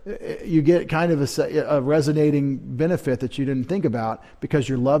here, you get kind of a resonating benefit that you didn't think about because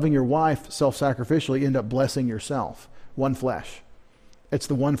you're loving your wife self-sacrificially, you end up blessing yourself. One flesh. It's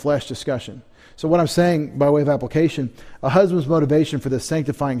the one flesh discussion. So what I'm saying by way of application, a husband's motivation for this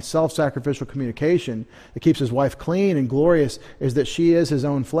sanctifying self-sacrificial communication that keeps his wife clean and glorious is that she is his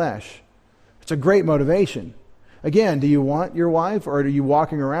own flesh. It's a great motivation. Again, do you want your wife, or are you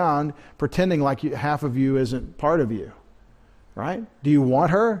walking around pretending like half of you isn't part of you? Right? Do you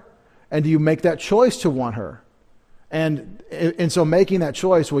want her? And do you make that choice to want her? And so making that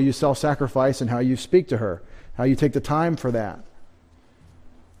choice, will you self-sacrifice in how you speak to her? How you take the time for that?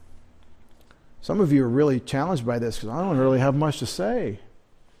 Some of you are really challenged by this because I don't really have much to say.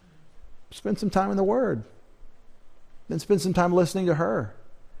 Spend some time in the Word. Then spend some time listening to her.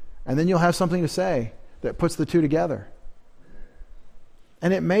 And then you'll have something to say that puts the two together.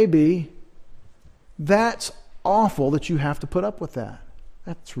 And it may be that's awful that you have to put up with that.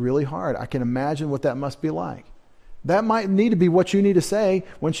 That's really hard. I can imagine what that must be like. That might need to be what you need to say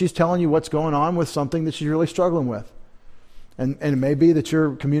when she's telling you what's going on with something that she's really struggling with. And it may be that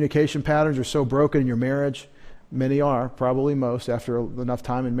your communication patterns are so broken in your marriage. Many are, probably most, after enough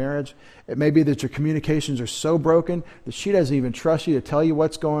time in marriage. It may be that your communications are so broken that she doesn't even trust you to tell you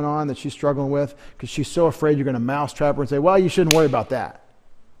what's going on that she's struggling with because she's so afraid you're going to mousetrap her and say, well, you shouldn't worry about that.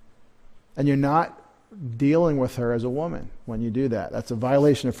 And you're not dealing with her as a woman when you do that. That's a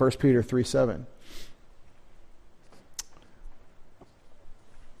violation of 1 Peter 3:7.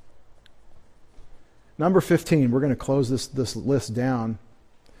 Number 15, we're going to close this list down.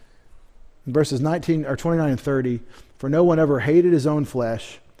 In verses 29 and 30, for no one ever hated his own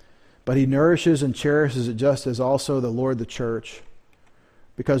flesh, but he nourishes and cherishes it just as also the Lord the church,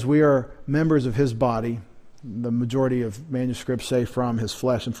 because we are members of his body. The majority of manuscripts say from his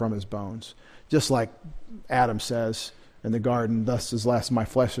flesh and from his bones. Just like Adam says, in the garden, thus is last my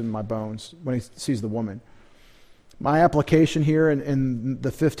flesh and my bones, when he sees the woman. My application here in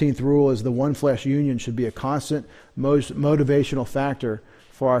the 15th rule is the one flesh union should be a constant motivational factor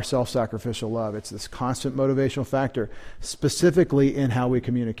for our self-sacrificial love. It's this constant motivational factor, specifically in how we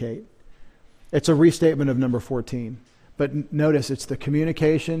communicate. It's a restatement of number 14. But notice, it's the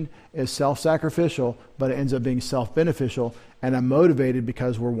communication is self-sacrificial, but it ends up being self-beneficial, and I'm motivated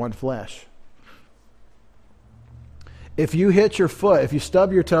because we're one flesh. If you hit your foot, if you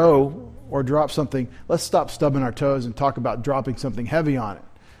stub your toe or drop something, let's stop stubbing our toes and talk about dropping something heavy on it.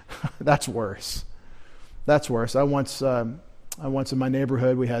 That's worse. That's worse. I once in my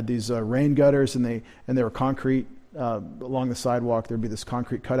neighborhood, we had these rain gutters, and they were concrete. Along the sidewalk, there'd be this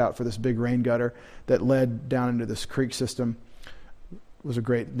concrete cutout for this big rain gutter that led down into this creek system. It was a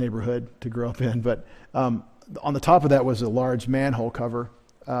great neighborhood to grow up in, but on the top of that was a large manhole cover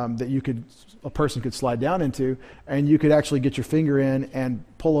that a person could slide down into, and you could actually get your finger in and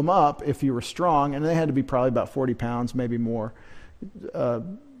pull them up if you were strong, and they had to be probably about 40 pounds, maybe more.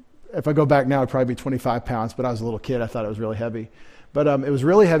 If I go back now, it'd probably be 25 pounds, but I was a little kid. I thought it was really heavy. But it was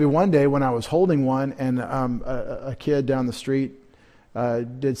really heavy one day when I was holding one, and a kid down the street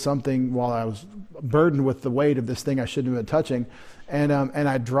did something while I was burdened with the weight of this thing I shouldn't have been touching, and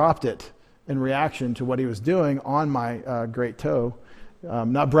I dropped it in reaction to what he was doing on my great toe.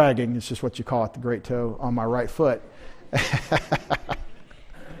 Not bragging, it's just what you call it, the great toe on my right foot.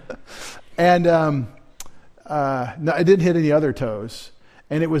 And no, I didn't hit any other toes.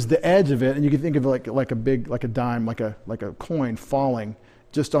 And it was the edge of it, and you can think of it like a dime, like a coin falling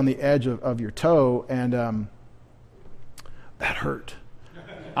just on the edge of your toe, and that hurt.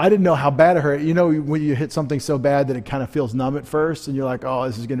 I didn't know how bad it hurt. You know, when you hit something so bad that it kind of feels numb at first, and you're like, "Oh,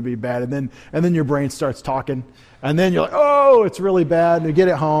 this is going to be bad," and then your brain starts talking, and then you're like, "Oh, it's really bad." And you get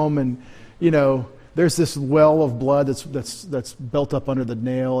it home, and you know, there's this well of blood that's built up under the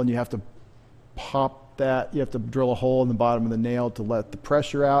nail, and you have to pop that. You have to drill a hole in the bottom of the nail to let the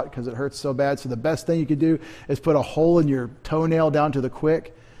pressure out because it hurts so bad. So the best thing you could do is put a hole in your toenail down to the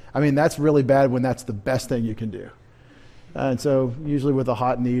quick. I mean, that's really bad when that's the best thing you can do. And so usually with a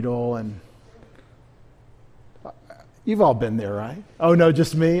hot needle, and you've all been there, right? Oh, no,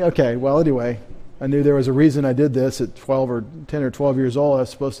 just me? Okay, well, anyway, I knew there was a reason I did this at 12 or 10 or 12 years old. I was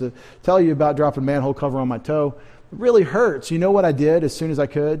supposed to tell you about dropping manhole cover on my toe. It really hurts. You know what I did as soon as I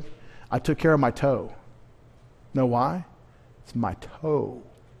could? I took care of my toe. Know why? It's my toe.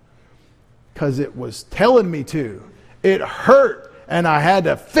 Because it was telling me to. It hurt, and I had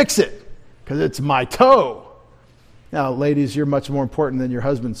to fix it because it's my toe. Now, ladies, you're much more important than your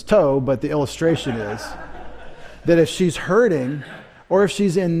husband's toe, but the illustration is that if she's hurting or if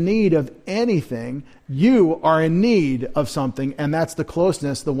she's in need of anything, you are in need of something, and that's the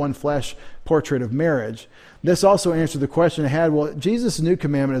closeness, the one flesh portrait of marriage. This also answered the question I had, well, Jesus' new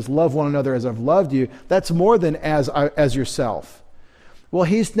commandment is love one another as I've loved you. That's more than as yourself. Well,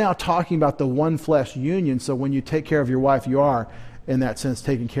 he's now talking about the one flesh union, so when you take care of your wife, you are, in that sense,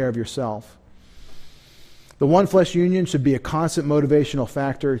 taking care of yourself. The one flesh union should be a constant motivational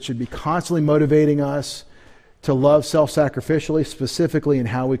factor. It should be constantly motivating us to love self-sacrificially, specifically in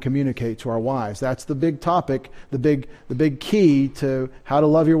how we communicate to our wives. That's the big topic, the big key to how to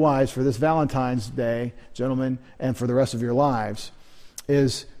love your wives for this Valentine's Day, gentlemen, and for the rest of your lives,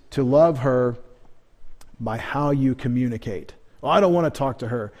 is to love her by how you communicate. Well, I don't want to talk to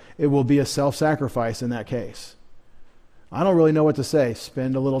her. It will be a self-sacrifice in that case. I don't really know what to say.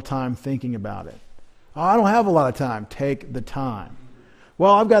 Spend a little time thinking about it. Oh, I don't have a lot of time. Take the time.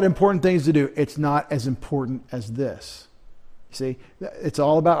 Well, I've got important things to do. It's not as important as this. See, it's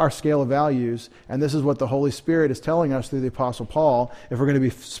all about our scale of values, and this is what the Holy Spirit is telling us through the Apostle Paul. If we're going to be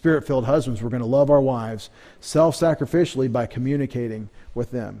Spirit-filled husbands, we're going to love our wives self-sacrificially by communicating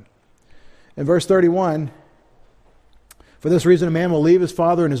with them. In verse 31, for this reason a man will leave his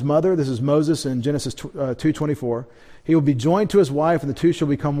father and his mother. This is Moses in Genesis 2:24. He will be joined to his wife, and the two shall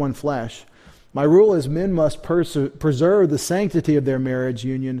become one flesh. My rule is men must preserve the sanctity of their marriage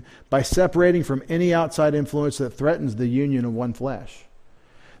union by separating from any outside influence that threatens the union of one flesh.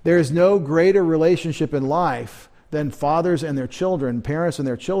 There is no greater relationship in life than fathers and their children, parents and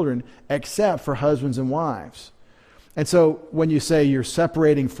their children, except for husbands and wives. And so when you say you're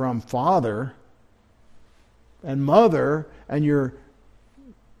separating from father and mother, and you're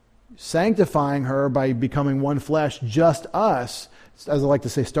sanctifying her by becoming one flesh, just us, as I like to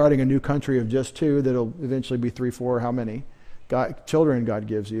say, starting a new country of just two that'll eventually be 3, 4, how many children God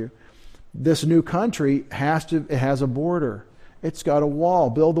gives you. This new country has a border. It's got a wall.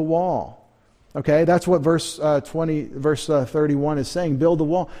 Build a wall. Okay, that's what verse 31 is saying. Build the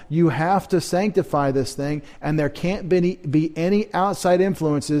wall. You have to sanctify this thing, and there can't be any outside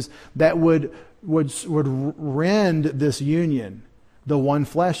influences that would rend this union, the one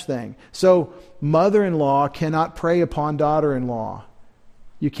flesh thing. So mother-in-law cannot prey upon daughter-in-law.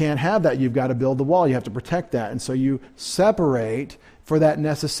 You can't have that. You've got to build the wall. You have to protect that. And so you separate for that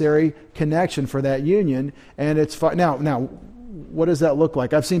necessary connection, for that union, and it's fine. Now, what does that look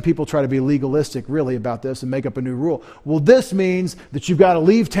like? I've seen people try to be legalistic really about this and make up a new rule. Well, this means that you've got to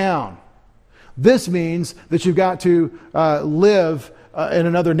leave town. This means that you've got to live in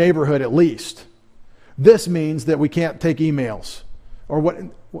another neighborhood at least. This means that we can't take emails. Or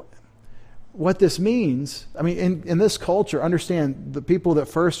what this means, I mean, in this culture, understand the people that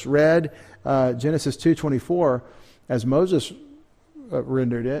first read Genesis 2:24 as Moses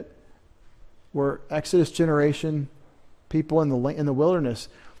rendered it were Exodus generation people in the wilderness.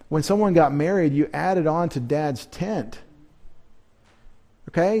 When someone got married, you added on to dad's tent.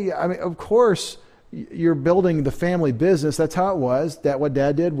 Okay? I mean, of course, you're building the family business. That's how it was. That's what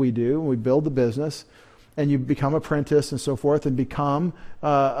dad did, we do. We build the business. And you become apprentice and so forth and become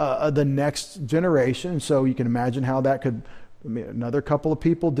the next generation. So you can imagine how that could, another couple of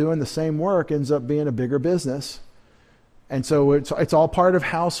people doing the same work ends up being a bigger business. And so it's all part of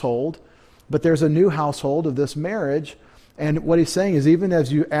household. But there's a new household of this marriage. And what he's saying is even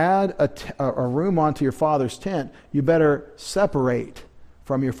as you add a room onto your father's tent, you better separate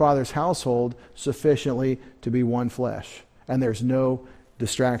from your father's household sufficiently to be one flesh. And there's no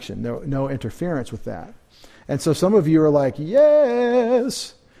distraction, no interference with that. And so some of you are like,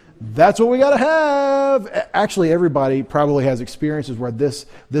 yes, that's what we got to have. Actually, everybody probably has experiences where this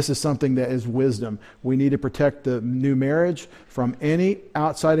is something that is wisdom. We need to protect the new marriage from any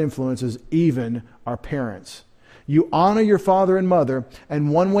outside influences, even our parents. You honor your father and mother,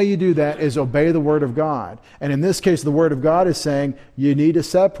 and one way you do that is obey the Word of God. And in this case, the Word of God is saying you need to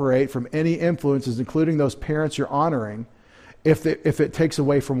separate from any influences, including those parents you're honoring, if it takes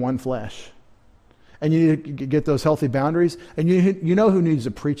away from one flesh. And you need to get those healthy boundaries. And you know who needs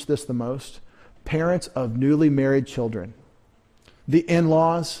to preach this the most? Parents of newly married children. The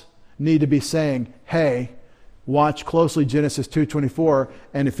in-laws need to be saying, hey, watch closely Genesis 2:24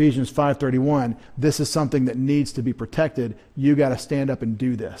 and Ephesians 5:31. This is something that needs to be protected. You got to stand up and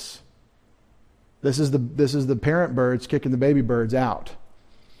do this. This is the parent birds kicking the baby birds out,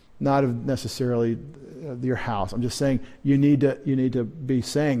 not of necessarily your house. I'm just saying you need to be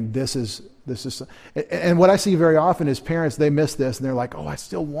saying this is. And what I see very often is parents, they miss this and they're like, oh, I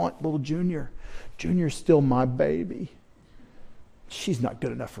still want little Junior. Junior's still my baby. She's not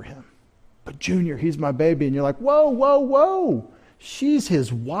good enough for him. But Junior, he's my baby. And you're like, whoa. She's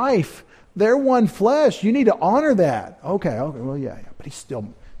his wife. They're one flesh. You need to honor that. Okay, well, yeah. But he's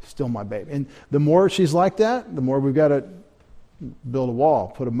still my baby. And the more she's like that, the more we've got to build a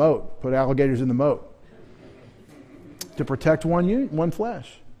wall, put a moat, put alligators in the moat to protect one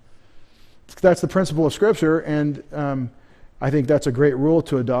flesh. That's the principle of Scripture, and I think that's a great rule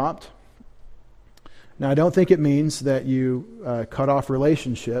to adopt. Now, I don't think it means that you cut off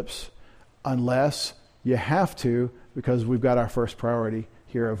relationships unless you have to, because we've got our first priority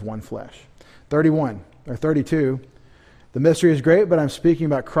here of one flesh. 32, the mystery is great, but I'm speaking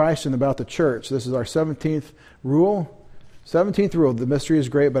about Christ and about the church. This is our 17th rule. 17th rule, the mystery is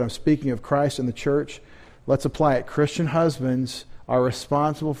great, but I'm speaking of Christ and the church. Let's apply it. Christian husbands are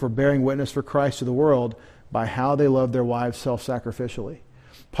responsible for bearing witness for Christ to the world by how they love their wives self-sacrificially.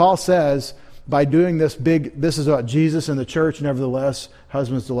 Paul says, by doing this is about Jesus and the church, nevertheless,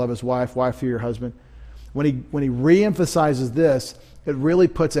 husbands to love his wife to your husband. When he reemphasizes this, it really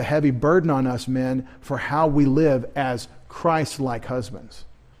puts a heavy burden on us men for how we live as Christ-like husbands.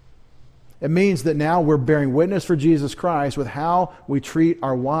 It means that now we're bearing witness for Jesus Christ with how we treat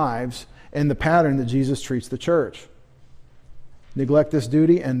our wives in the pattern that Jesus treats the church. Neglect this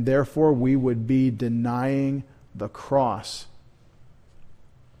duty, and therefore we would be denying the cross.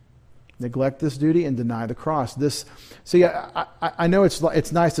 Neglect this duty and deny the cross. I know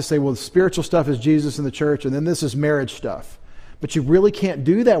it's nice to say, well, the spiritual stuff is Jesus and the church, and then this is marriage stuff. But you really can't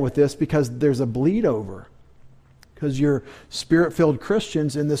do that with this because there's a bleed over. Because you're spirit-filled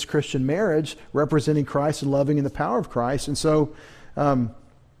Christians in this Christian marriage, representing Christ and loving in the power of Christ. And so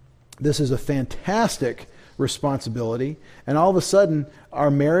this is a fantastic responsibility. And all of a sudden, our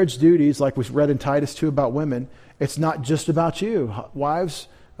marriage duties, like we read in Titus 2 about women, it's not just about you. Wives,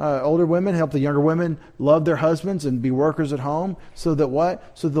 older women, help the younger women love their husbands and be workers at home so that what?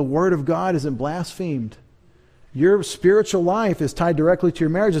 So the word of God isn't blasphemed. Your spiritual life is tied directly to your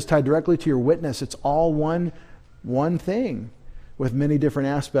marriage, it's tied directly to your witness. It's all one thing. with many different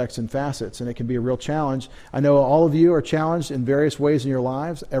aspects and facets, and it can be a real challenge. I know all of you are challenged in various ways in your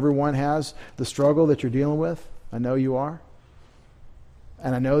lives. Everyone has the struggle that you're dealing with. I know you are.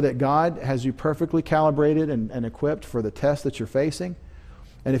 And I know that God has you perfectly calibrated and equipped for the test that you're facing.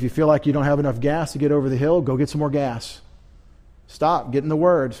 And if you feel like you don't have enough gas to get over the hill, go get some more gas. Stop, get in the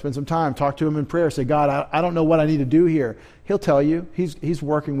Word, spend some time, talk to Him in prayer. Say, God, I don't know what I need to do here. He'll tell you. He's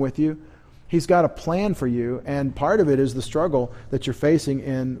working with you. He's got a plan for you, and part of it is the struggle that you're facing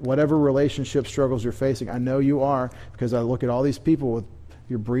in whatever relationship struggles you're facing. I know you are, because I look at all these people with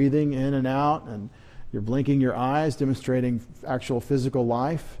you're breathing in and out, and you're blinking your eyes, demonstrating actual physical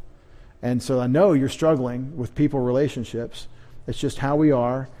life. And so I know you're struggling with people relationships. It's just how we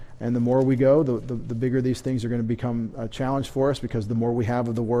are, and the more we go, the bigger these things are going to become a challenge for us, because the more we have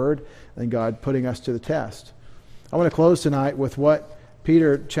of the Word and God putting us to the test. I want to close tonight with what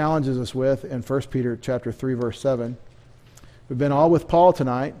Peter challenges us with in 1 Peter chapter 3, verse 7. We've been all with Paul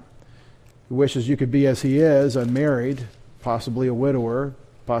tonight, who wishes you could be as he is, unmarried, possibly a widower,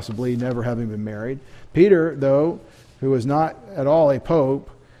 possibly never having been married. Peter, though, who was not at all a pope,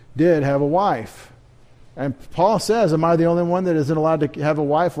 did have a wife. And Paul says, am I the only one that isn't allowed to have a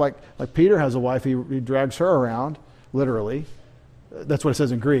wife like Peter has a wife? He drags her around, literally. That's what it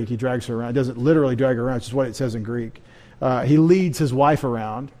says in Greek. He drags her around. It doesn't literally drag her around. It's just what it says in Greek. He leads his wife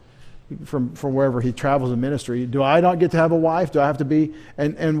around from wherever he travels in ministry. Do I not get to have a wife? Do I have to be?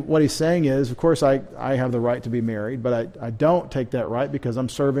 And what he's saying is, of course, I have the right to be married, but I don't take that right because I'm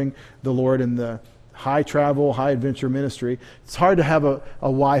serving the Lord in the high travel, high adventure ministry. It's hard to have a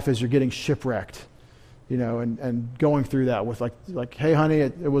wife as you're getting shipwrecked, and going through that with like, hey, honey,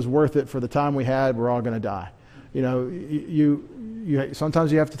 it was worth it for the time we had. We're all going to die. You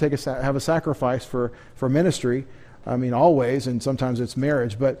sometimes you have to have a sacrifice for ministry. I mean, always, and sometimes it's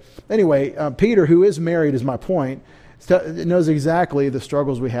marriage. But anyway, Peter, who is married, is my point, knows exactly the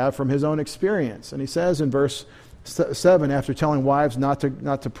struggles we have from his own experience. And he says in verse 7, after telling wives not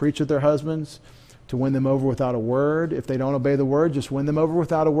to preach at their husbands, to win them over without a word. If they don't obey the word, just win them over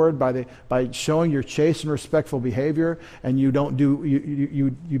without a word by showing your chaste and respectful behavior, and you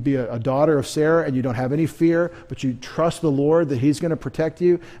be a daughter of Sarah, and you don't have any fear, but you trust the Lord that He's going to protect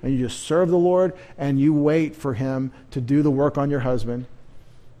you, and you just serve the Lord, and you wait for Him to do the work on your husband.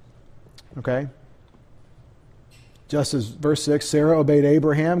 Okay? Just as verse 6, Sarah obeyed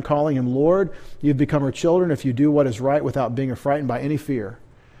Abraham, calling him Lord. You've become her children if you do what is right without being frightened by any fear.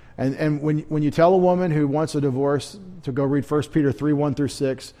 And when you tell a woman who wants a divorce to go read 1 Peter 3, 1 through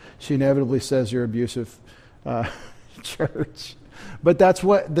 6, she inevitably says you're abusive church. But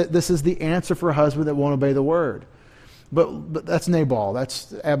this is the answer for a husband that won't obey the word. But that's Nabal.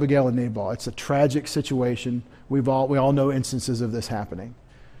 That's Abigail and Nabal. It's a tragic situation. We all know instances of this happening.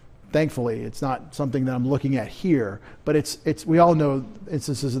 Thankfully, it's not something that I'm looking at here, but we all know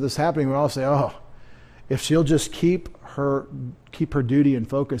instances of this happening. We all say, oh, if she'll just keep her duty and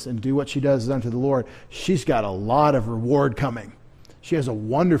focus and do what she does unto the Lord, she's got a lot of reward coming. She has a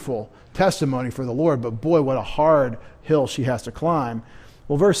wonderful testimony for the Lord, but boy, what a hard hill she has to climb.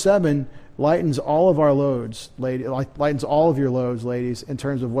 Well, verse 7 lightens all of our loads, lightens all of your loads, ladies, in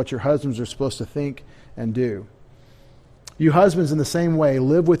terms of what your husbands are supposed to think and do. You husbands, in the same way,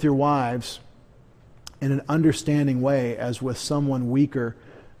 live with your wives in an understanding way as with someone weaker,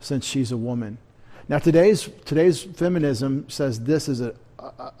 since she's a woman. Now, today's feminism says this is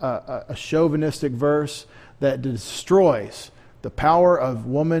a chauvinistic verse that destroys the power of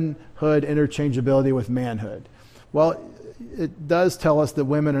womanhood interchangeability with manhood. Well, it does tell us that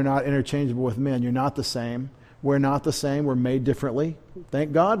women are not interchangeable with men. You're not the same. We're not the same. We're made differently.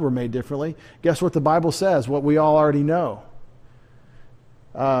 Thank God we're made differently. Guess what the Bible says? What we all already know.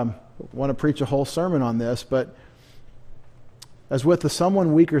 I want to preach a whole sermon on this, but as with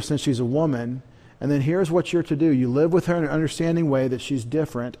someone weaker since she's a woman, and then here's what you're to do. You live with her in an understanding way that she's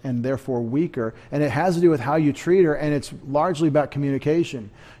different and therefore weaker. And it has to do with how you treat her, and it's largely about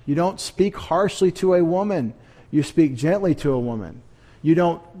communication. You don't speak harshly to a woman. You speak gently to a woman. You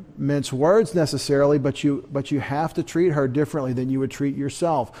don't mince words necessarily, but you have to treat her differently than you would treat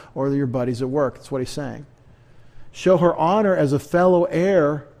yourself or your buddies at work. That's what he's saying. Show her honor as a fellow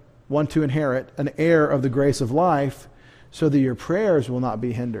heir, one to inherit, an heir of the grace of life, so that your prayers will not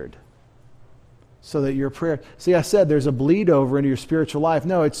be hindered. So that your prayer... See, I said there's a bleed over into your spiritual life.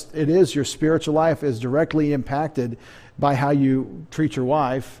 No, it is your spiritual life is directly impacted by how you treat your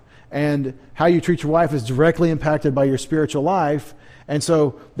wife, and how you treat your wife is directly impacted by your spiritual life. And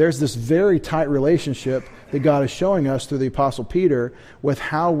so there's this very tight relationship that God is showing us through the Apostle Peter with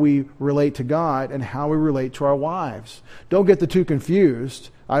how we relate to God and how we relate to our wives. Don't get the two confused.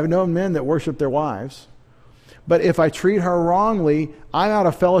 I've known men that worship their wives. But if I treat her wrongly, I'm out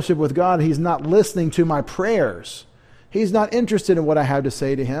of fellowship with God. He's not listening to my prayers. He's not interested in what I have to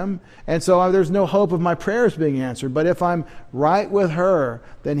say to him. And so there's no hope of my prayers being answered. But if I'm right with her,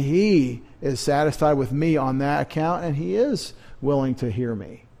 then he is satisfied with me on that account, and he is willing to hear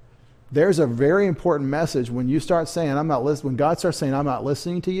me. There's a very important message when you start saying, I'm not listening. When God starts saying, I'm not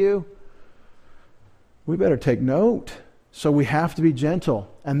listening to you, we better take note. So we have to be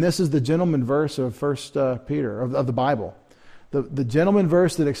gentle. And this is the gentleman verse of 1 Peter, of the Bible. The gentleman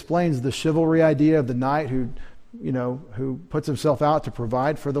verse that explains the chivalry idea of the knight who puts himself out to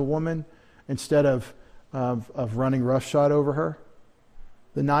provide for the woman instead of running roughshod over her.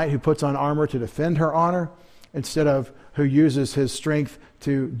 The knight who puts on armor to defend her honor instead of who uses his strength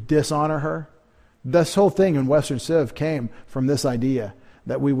to dishonor her. This whole thing in Western Civ came from this idea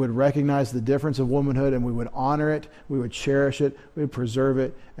that we would recognize the difference of womanhood and we would honor it, we would cherish it, we would preserve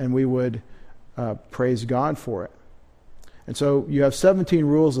it, and we would praise God for it. And so you have 17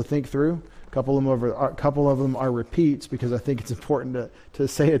 rules to think through. A couple of them are repeats because I think it's important to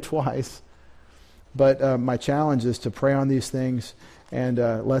say it twice. But my challenge is to pray on these things and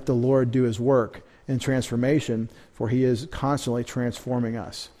let the Lord do his work in transformation, for he is constantly transforming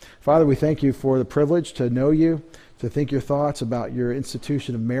us. Father, we thank you for the privilege to know you, to think your thoughts about your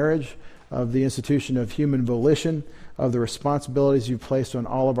institution of marriage, of the institution of human volition, of the responsibilities you've placed on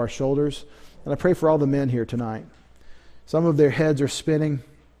all of our shoulders. And I pray for all the men here tonight. Some of their heads are spinning.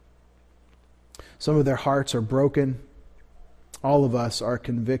 Some of their hearts are broken. All of us are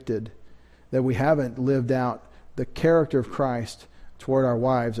convicted that we haven't lived out the character of Christ toward our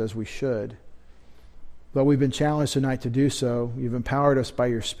wives as we should. But we've been challenged tonight to do so. You've empowered us by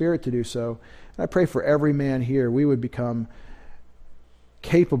your Spirit to do so. And I pray for every man here, we would become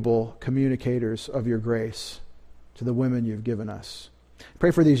capable communicators of your grace to the women you've given us.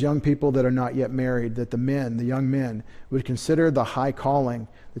 Pray for these young people that are not yet married, that the young men, would consider the high calling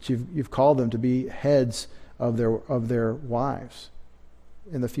that you've called them to be heads of their wives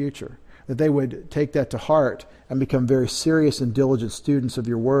in the future. That they would take that to heart and become very serious and diligent students of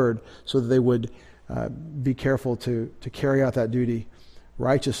your word, so that they would be careful to carry out that duty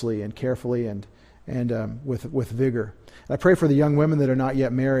righteously and carefully and with vigor. And I pray for the young women that are not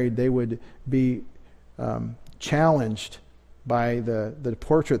yet married, they would be challenged by the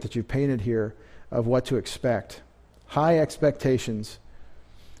portrait that you've painted here of what to expect. High expectations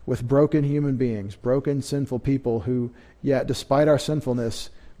with broken human beings, broken, sinful people who, yet, despite our sinfulness,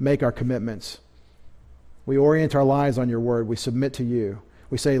 make our commitments. We orient our lives on your word. We submit to you.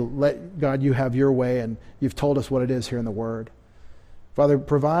 We say, let God, you have your way, and you've told us what it is here in the word. Father,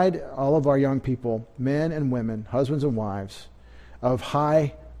 provide all of our young people, men and women, husbands and wives, of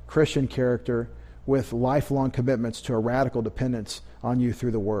high Christian character with lifelong commitments to a radical dependence on you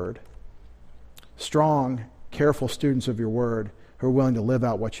through the word. Strong, careful students of your word who are willing to live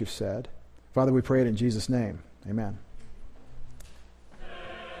out what you've said. Father, we pray it in Jesus' name. Amen.